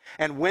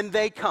 And when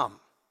they come,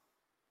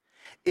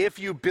 if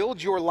you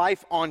build your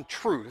life on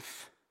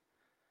truth,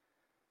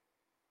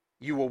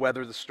 you will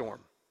weather the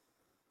storm.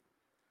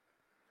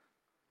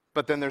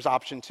 But then there's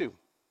option two.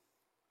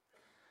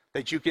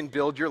 That you can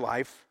build your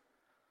life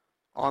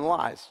on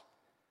lies.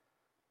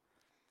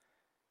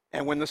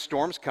 And when the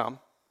storms come,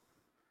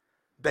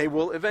 they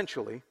will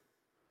eventually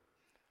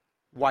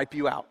wipe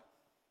you out.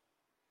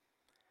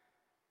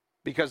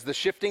 Because the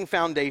shifting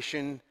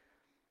foundation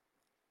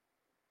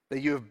that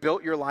you have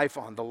built your life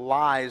on, the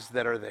lies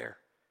that are there,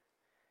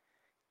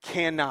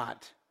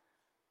 cannot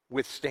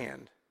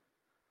withstand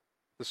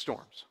the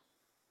storms.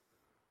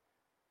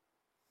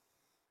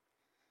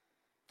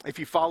 If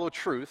you follow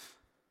truth,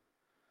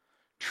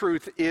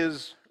 truth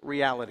is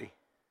reality.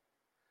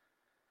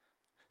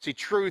 See,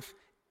 truth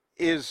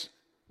is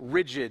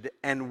rigid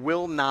and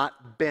will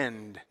not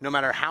bend, no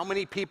matter how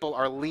many people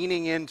are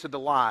leaning into the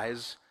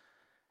lies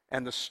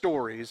and the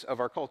stories of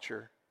our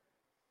culture.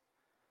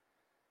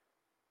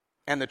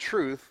 And the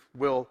truth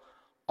will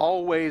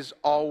always,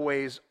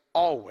 always,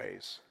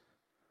 always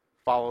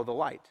follow the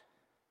light.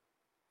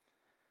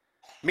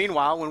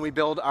 Meanwhile, when we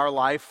build our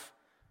life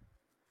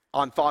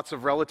on thoughts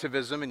of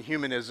relativism and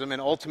humanism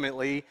and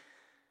ultimately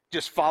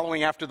just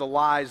following after the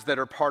lies that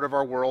are part of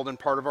our world and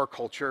part of our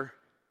culture,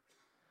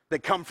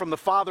 that come from the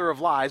father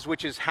of lies,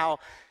 which is how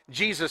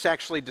Jesus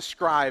actually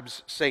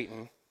describes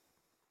Satan,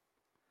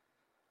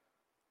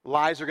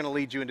 lies are going to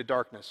lead you into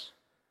darkness.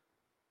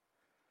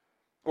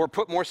 Or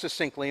put more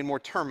succinctly and more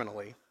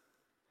terminally,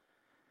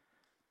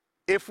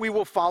 if we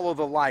will follow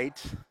the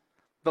light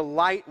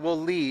will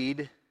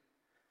lead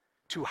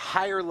to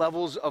higher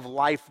levels of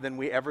life than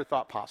we ever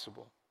thought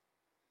possible.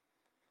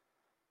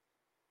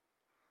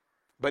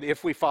 But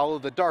if we follow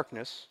the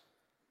darkness,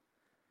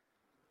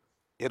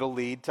 it'll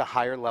lead to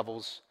higher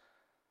levels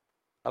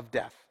of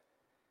death.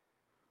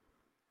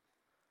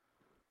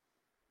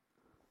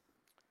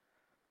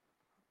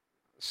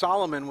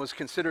 Solomon was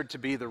considered to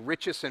be the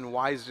richest and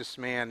wisest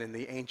man in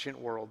the ancient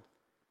world.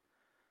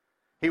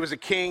 He was a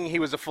king, he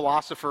was a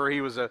philosopher, he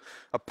was a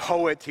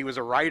poet, he was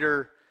a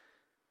writer,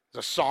 he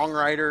was a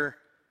songwriter.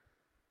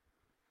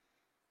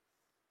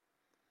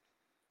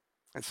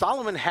 And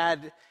Solomon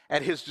had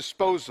at his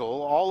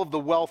disposal all of the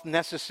wealth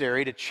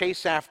necessary to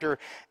chase after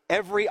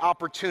every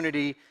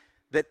opportunity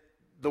that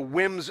the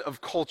whims of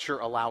culture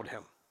allowed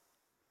him.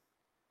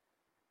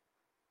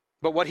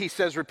 But what he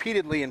says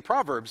repeatedly in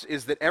Proverbs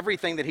is that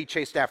everything that he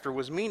chased after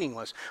was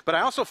meaningless. But I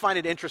also find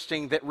it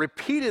interesting that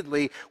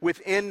repeatedly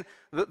within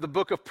the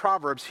book of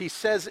Proverbs, he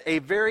says a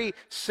very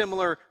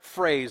similar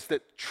phrase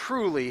that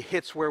truly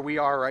hits where we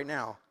are right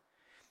now.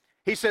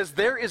 He says,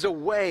 there is a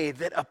way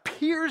that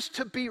appears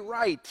to be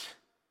right,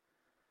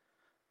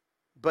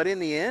 but in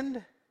the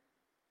end,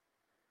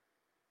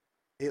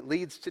 it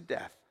leads to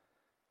death.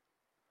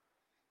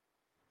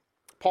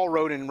 Paul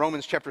wrote in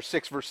Romans chapter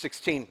 6, verse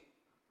 16,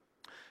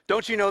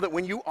 don't you know that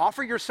when you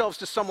offer yourselves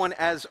to someone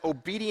as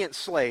obedient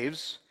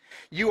slaves,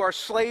 you are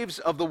slaves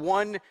of the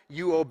one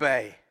you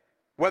obey,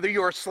 whether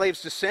you are slaves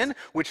to sin,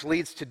 which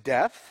leads to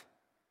death,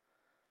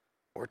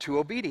 or to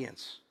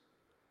obedience,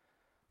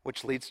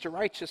 which leads to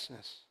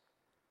righteousness?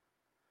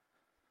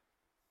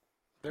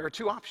 There are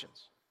two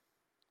options.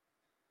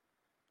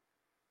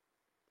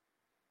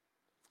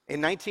 In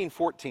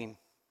 1914,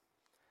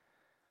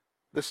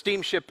 the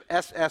steamship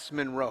SS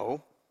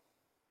Monroe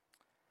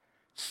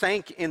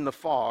sank in the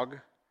fog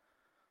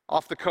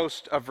off the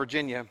coast of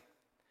Virginia,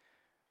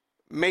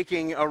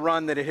 making a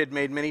run that it had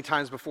made many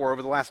times before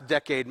over the last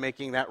decade,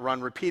 making that run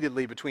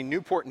repeatedly between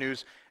Newport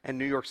News and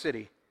New York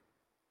City.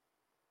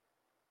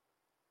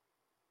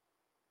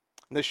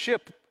 The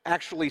ship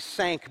actually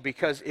sank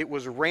because it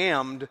was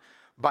rammed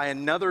by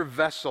another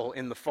vessel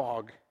in the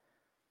fog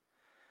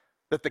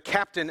that the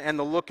captain and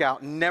the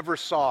lookout never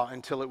saw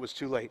until it was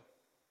too late.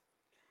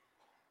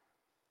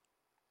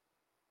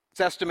 It's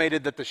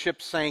estimated that the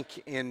ship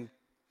sank in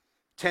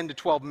 10 to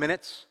 12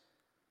 minutes.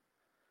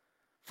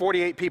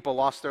 48 people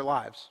lost their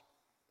lives.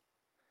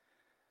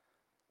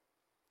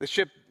 The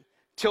ship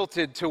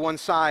tilted to one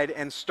side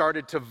and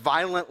started to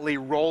violently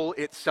roll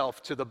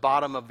itself to the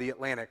bottom of the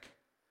Atlantic.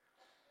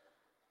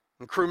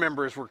 And crew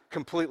members were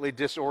completely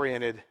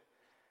disoriented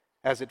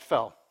as it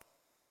fell.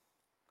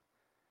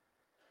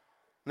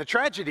 And the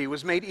tragedy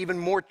was made even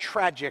more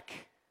tragic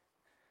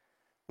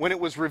when it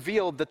was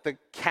revealed that the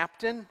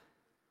captain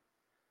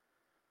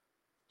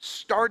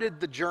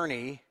started the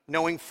journey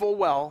knowing full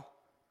well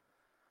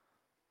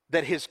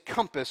that his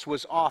compass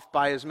was off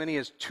by as many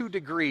as 2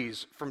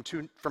 degrees from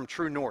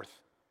true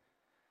north.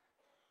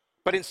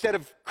 But instead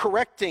of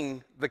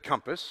correcting the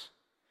compass,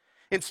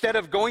 instead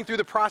of going through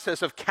the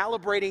process of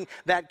calibrating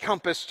that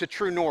compass to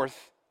true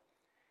north,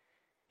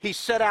 he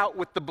set out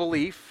with the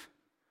belief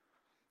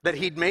that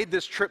he'd made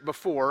this trip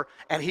before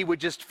and he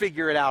would just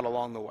figure it out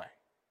along the way.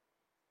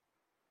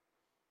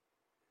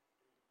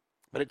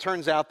 But it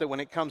turns out that when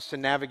it comes to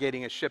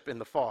navigating a ship in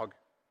the fog,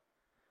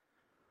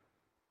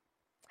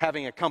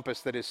 having a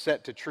compass that is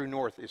set to true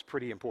north is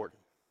pretty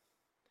important.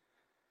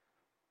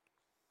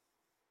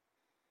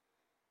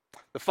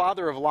 The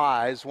father of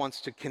lies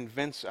wants to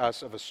convince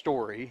us of a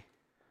story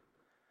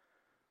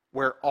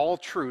where all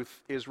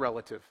truth is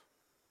relative.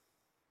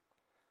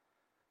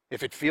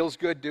 If it feels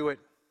good, do it.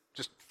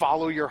 Just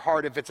follow your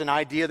heart. If it's an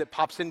idea that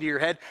pops into your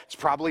head, it's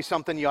probably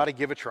something you ought to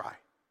give a try.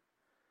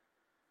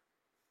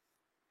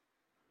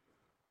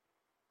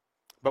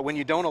 But when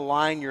you don't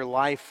align your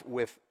life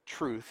with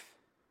truth,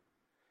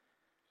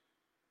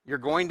 you're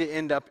going to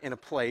end up in a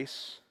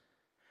place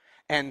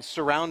and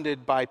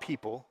surrounded by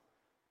people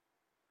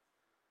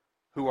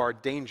who are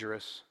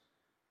dangerous.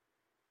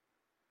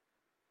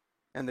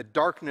 And the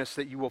darkness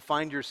that you will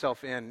find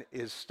yourself in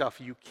is stuff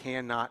you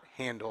cannot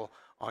handle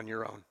on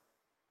your own.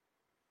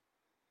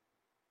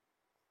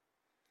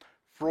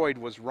 Freud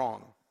was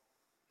wrong.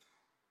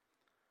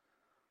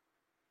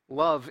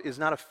 Love is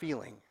not a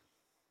feeling.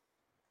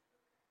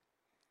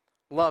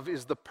 Love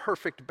is the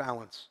perfect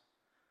balance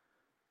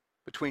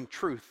between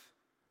truth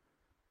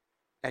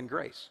and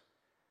grace.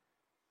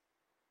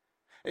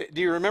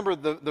 Do you remember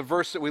the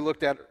verse that we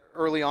looked at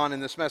early on in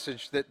this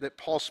message that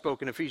Paul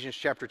spoke in Ephesians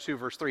chapter 2,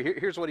 verse 3?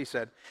 Here's what he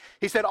said.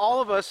 He said,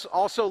 all of us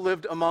also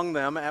lived among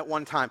them at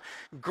one time,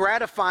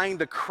 gratifying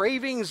the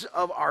cravings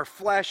of our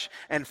flesh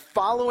and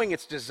following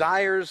its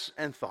desires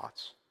and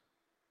thoughts.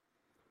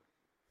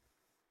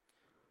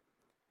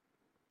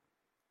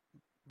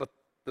 But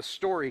the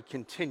story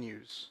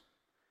continues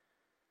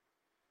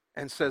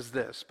and says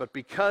this, but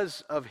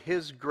because of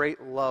his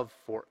great love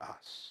for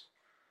us,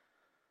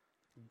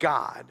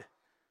 God,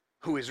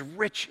 who is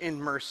rich in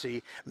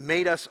mercy,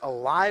 made us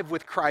alive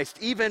with Christ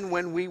even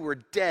when we were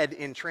dead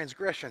in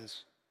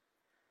transgressions.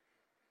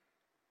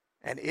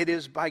 And it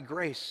is by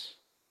grace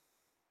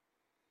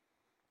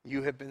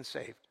you have been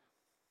saved.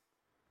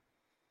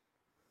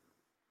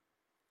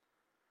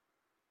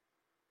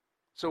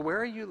 So where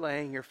are you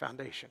laying your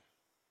foundation?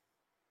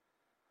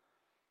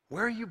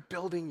 Where are you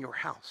building your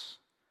house?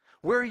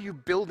 Where are you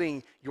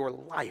building your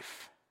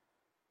life?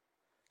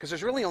 Because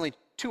there's really only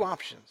two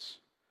options.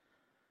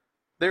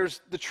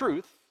 There's the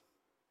truth,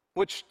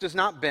 which does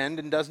not bend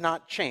and does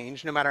not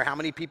change, no matter how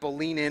many people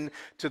lean in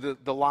to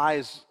the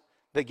lies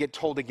that get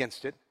told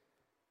against it.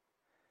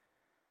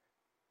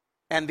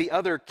 And the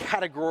other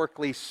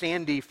categorically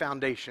sandy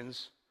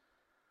foundations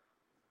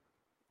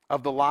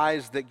of the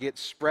lies that get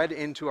spread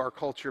into our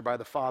culture by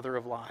the father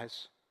of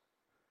lies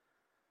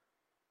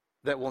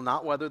that will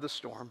not weather the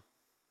storm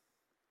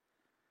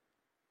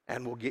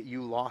and will get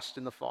you lost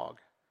in the fog.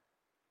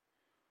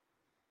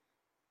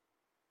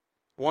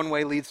 One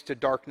way leads to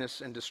darkness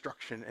and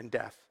destruction and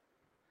death.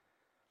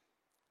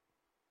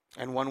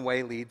 And one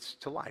way leads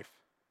to life.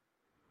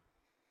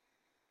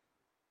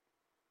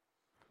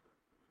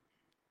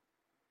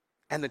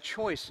 And the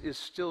choice is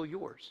still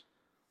yours.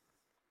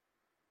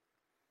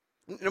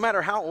 No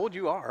matter how old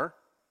you are,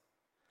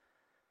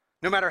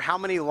 no matter how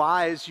many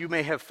lies you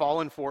may have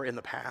fallen for in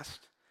the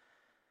past,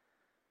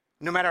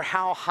 no matter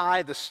how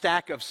high the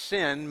stack of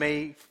sin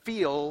may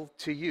feel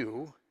to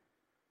you,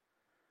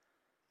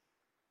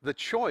 the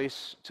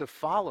choice to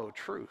follow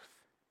truth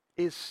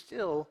is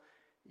still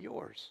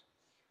yours.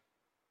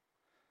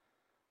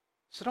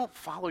 So don't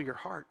follow your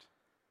heart.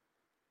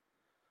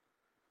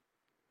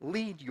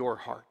 Lead your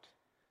heart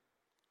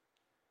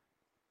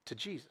to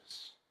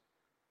Jesus.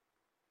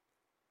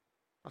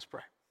 Let's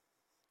pray.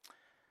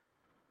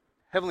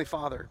 Heavenly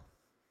Father,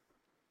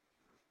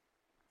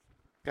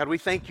 God, we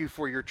thank you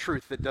for your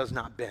truth that does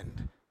not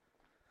bend,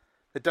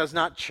 that does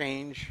not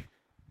change,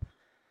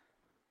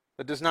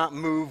 that does not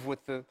move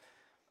with the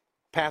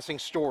passing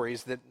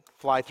stories that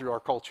fly through our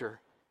culture.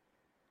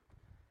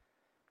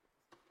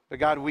 But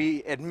God,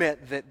 we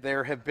admit that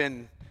there have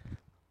been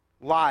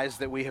lies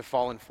that we have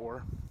fallen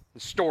for,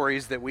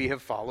 stories that we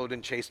have followed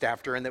and chased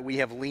after and that we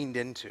have leaned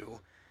into.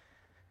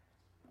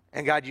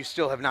 And God, you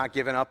still have not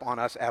given up on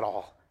us at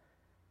all.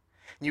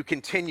 You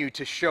continue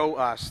to show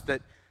us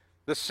that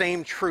the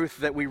same truth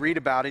that we read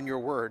about in your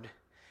word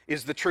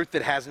is the truth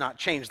that has not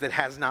changed, that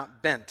has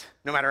not bent,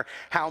 no matter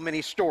how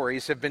many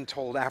stories have been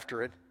told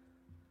after it.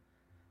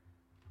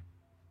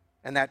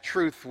 And that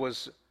truth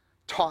was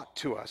taught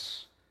to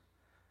us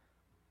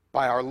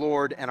by our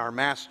Lord and our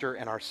Master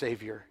and our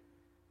Savior.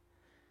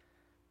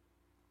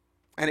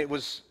 And it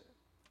was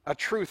a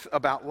truth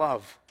about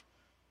love.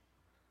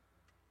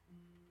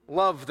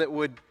 Love that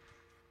would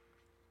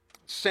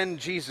send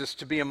Jesus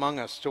to be among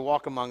us, to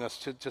walk among us,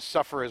 to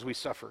suffer as we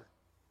suffer.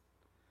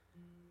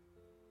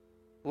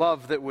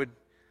 Love that would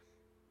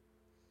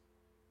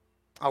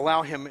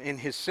allow him in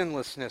his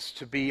sinlessness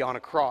to be on a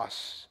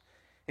cross,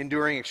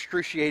 enduring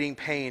excruciating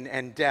pain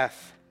and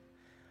death,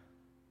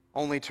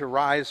 only to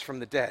rise from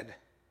the dead,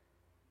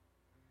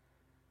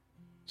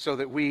 so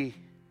that we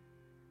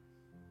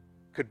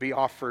could be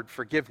offered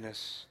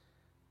forgiveness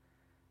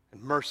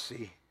and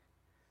mercy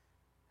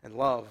and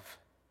love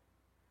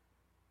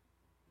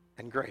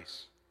and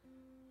grace.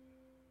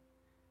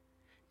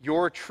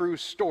 Your true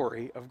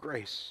story of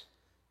grace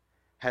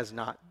has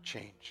not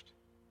changed.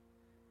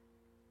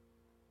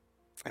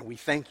 And we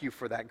thank you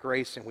for that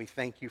grace, and we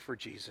thank you for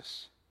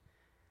Jesus.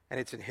 And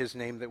it's in his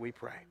name that we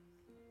pray.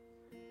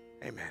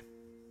 Amen.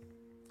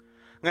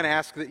 I'm going to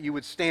ask that you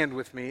would stand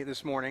with me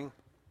this morning.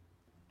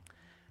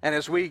 And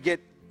as we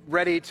get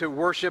ready to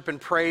worship and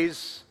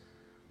praise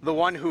the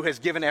one who has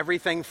given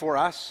everything for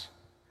us,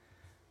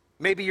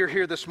 maybe you're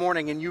here this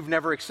morning and you've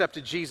never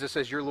accepted Jesus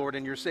as your Lord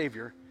and your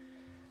Savior.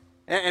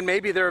 And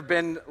maybe there have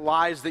been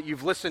lies that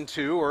you've listened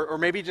to, or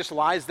maybe just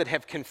lies that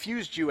have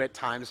confused you at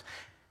times.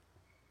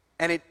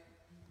 And it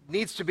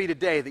needs to be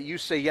today that you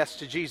say yes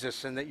to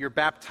Jesus and that you're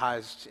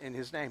baptized in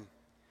his name.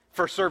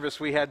 First service,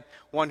 we had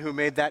one who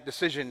made that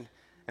decision,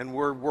 and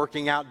we're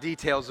working out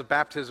details of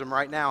baptism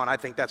right now, and I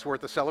think that's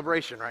worth a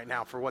celebration right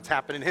now for what's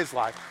happened in his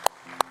life.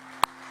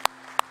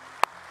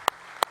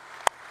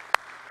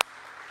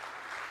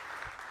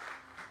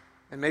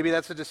 And maybe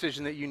that's a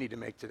decision that you need to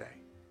make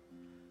today,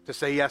 to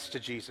say yes to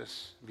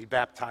Jesus, be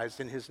baptized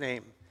in his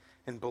name,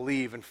 and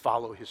believe and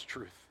follow his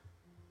truth.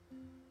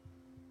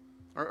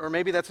 Or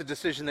maybe that's a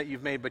decision that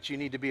you've made, but you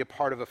need to be a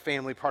part of a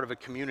family, part of a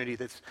community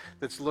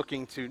that's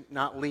looking to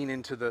not lean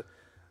into the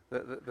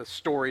the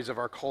stories of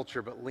our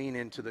culture, but lean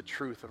into the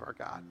truth of our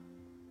God.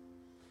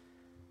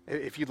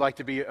 If you'd like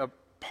to be a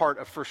part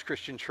of First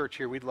Christian Church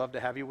here, we'd love to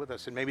have you with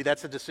us. And maybe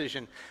that's a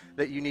decision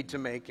that you need to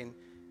make. And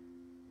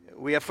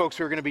we have folks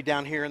who are going to be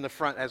down here in the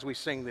front as we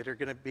sing that are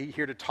going to be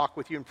here to talk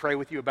with you and pray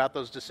with you about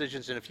those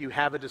decisions. And if you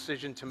have a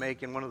decision to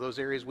make in one of those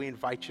areas, we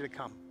invite you to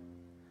come.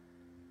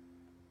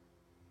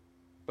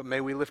 But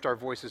may we lift our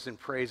voices in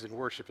praise and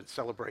worship and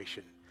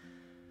celebration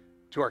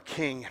to our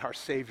King, our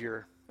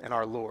Savior, and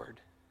our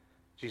Lord,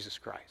 Jesus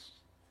Christ.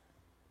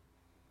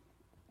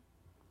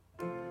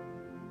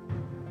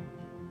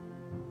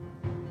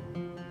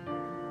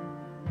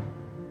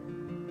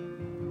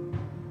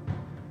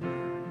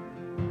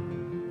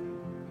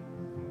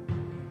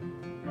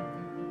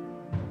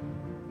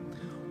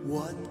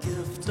 What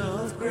gift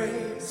of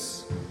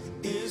grace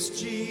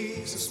is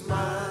Jesus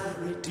my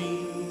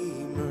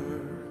Redeemer?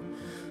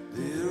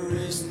 There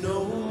is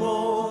no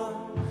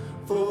more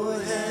for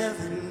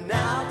heaven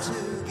now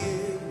to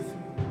give.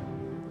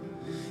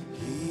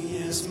 He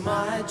is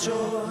my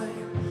joy,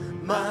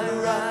 my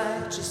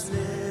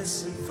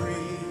righteousness and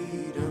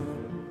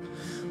freedom,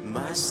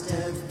 my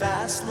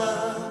steadfast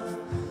love,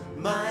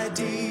 my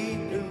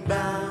deep and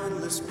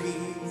boundless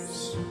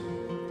peace.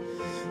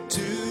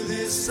 To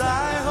this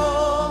I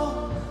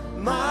hold,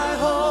 my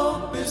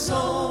hope is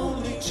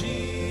only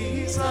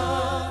Jesus.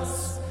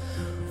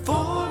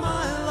 For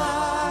my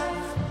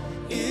life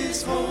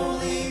is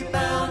wholly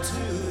bound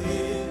to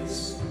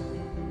His.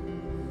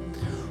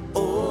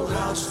 Oh,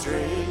 how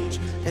strange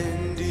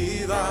and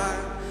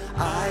divine,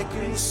 I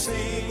can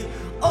sing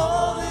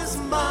all is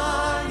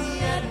mine,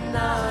 yet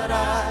not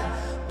I,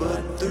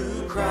 but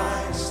through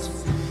Christ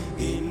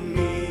in me.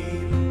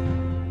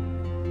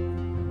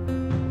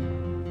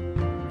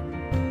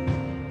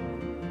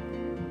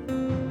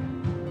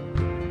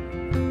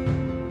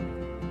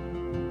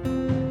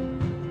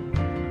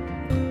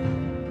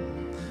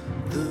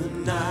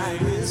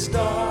 Is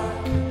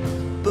dark,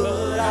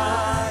 but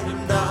I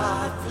am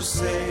not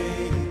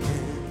forsaken,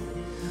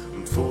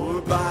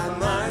 for by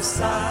my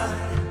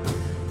side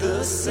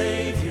the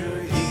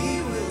Savior,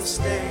 He will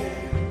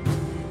stand.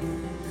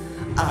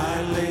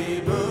 I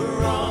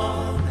labor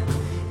on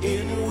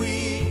in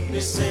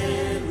weakness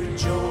and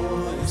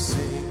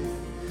rejoicing,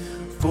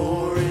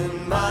 for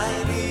in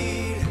my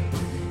need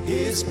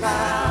His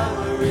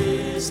power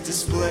is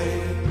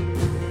displayed.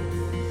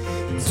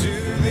 To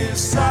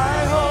this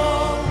I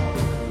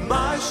hold,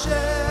 my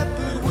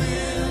shepherd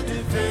will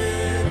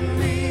defend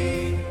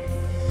me.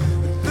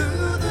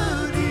 Through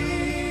the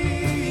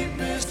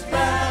deepest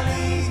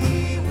valley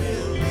He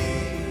will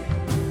lead.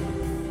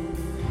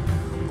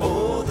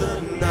 Oh,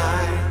 the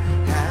night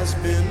has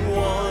been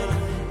won,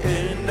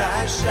 and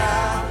I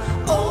shall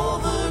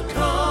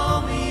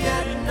overcome,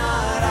 yet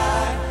not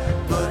I,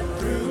 but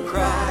through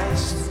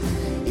Christ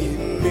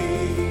in me.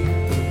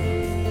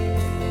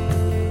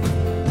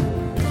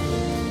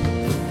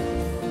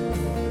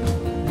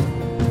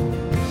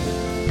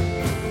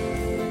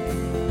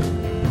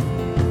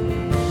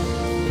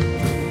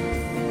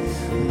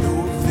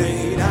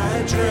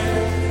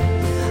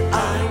 Dread, I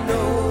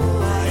know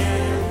I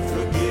am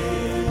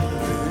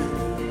forgiven.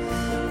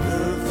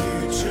 The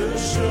future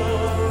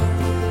sure,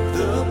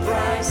 the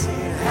price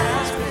it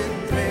has been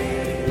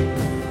paid.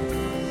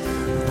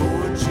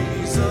 For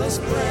Jesus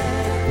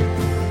bled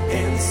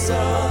and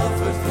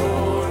suffered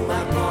for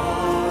my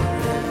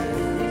pardon,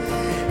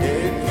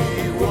 and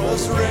He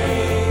was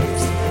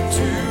raised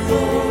to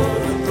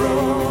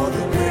overthrow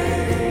the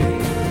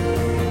grave.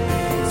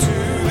 To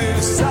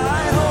this I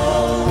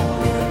hold,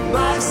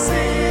 my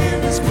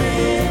sin has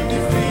been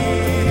defeated.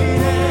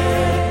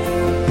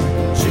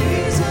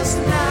 Jesus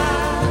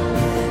now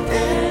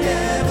and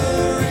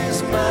ever is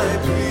my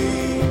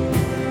plea.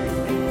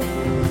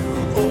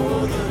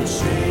 Oh, the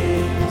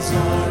chains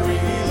are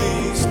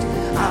released,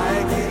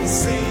 I can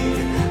see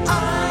I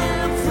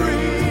am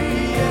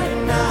free, yet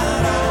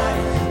not I,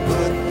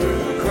 but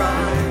through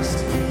Christ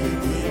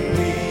in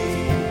me.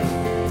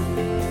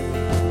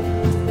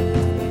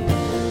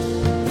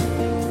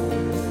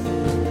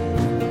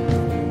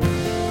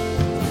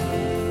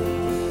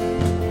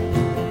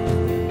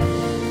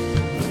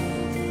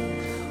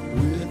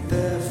 With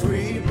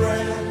every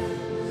breath,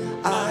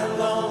 I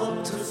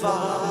long to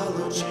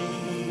follow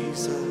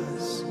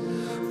Jesus,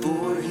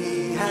 for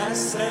He has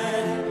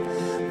said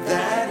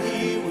that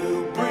He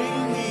will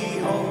bring me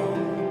home.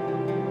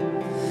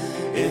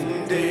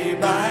 And day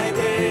by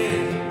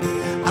day,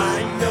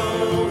 I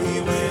know He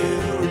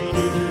will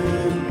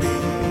renew me,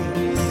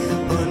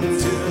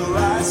 until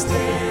I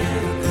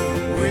stand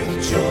with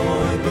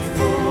joy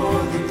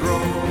before the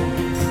throne.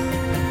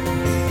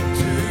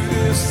 To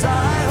this I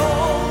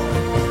hold,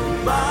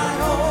 my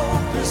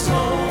hope is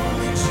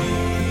only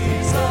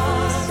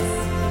Jesus.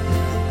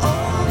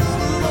 All the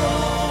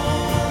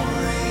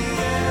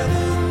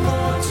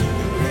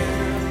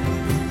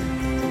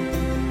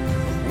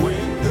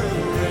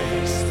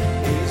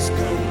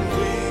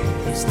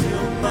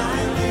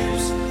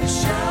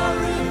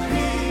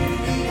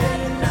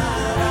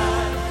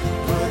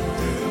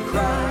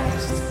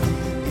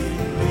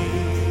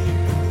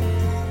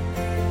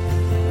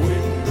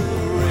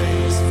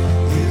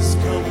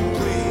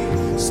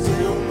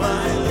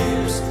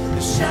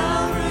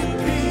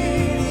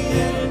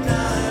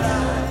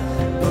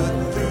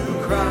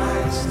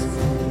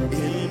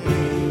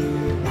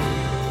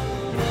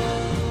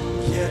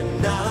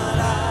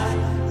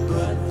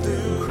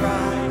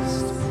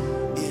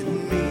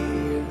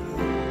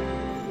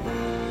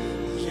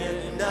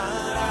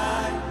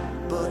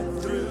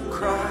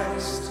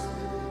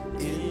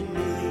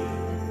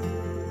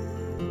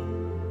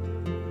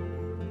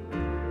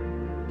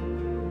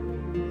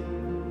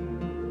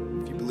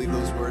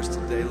verse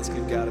today. Let's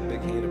give God a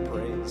big hand of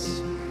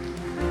praise.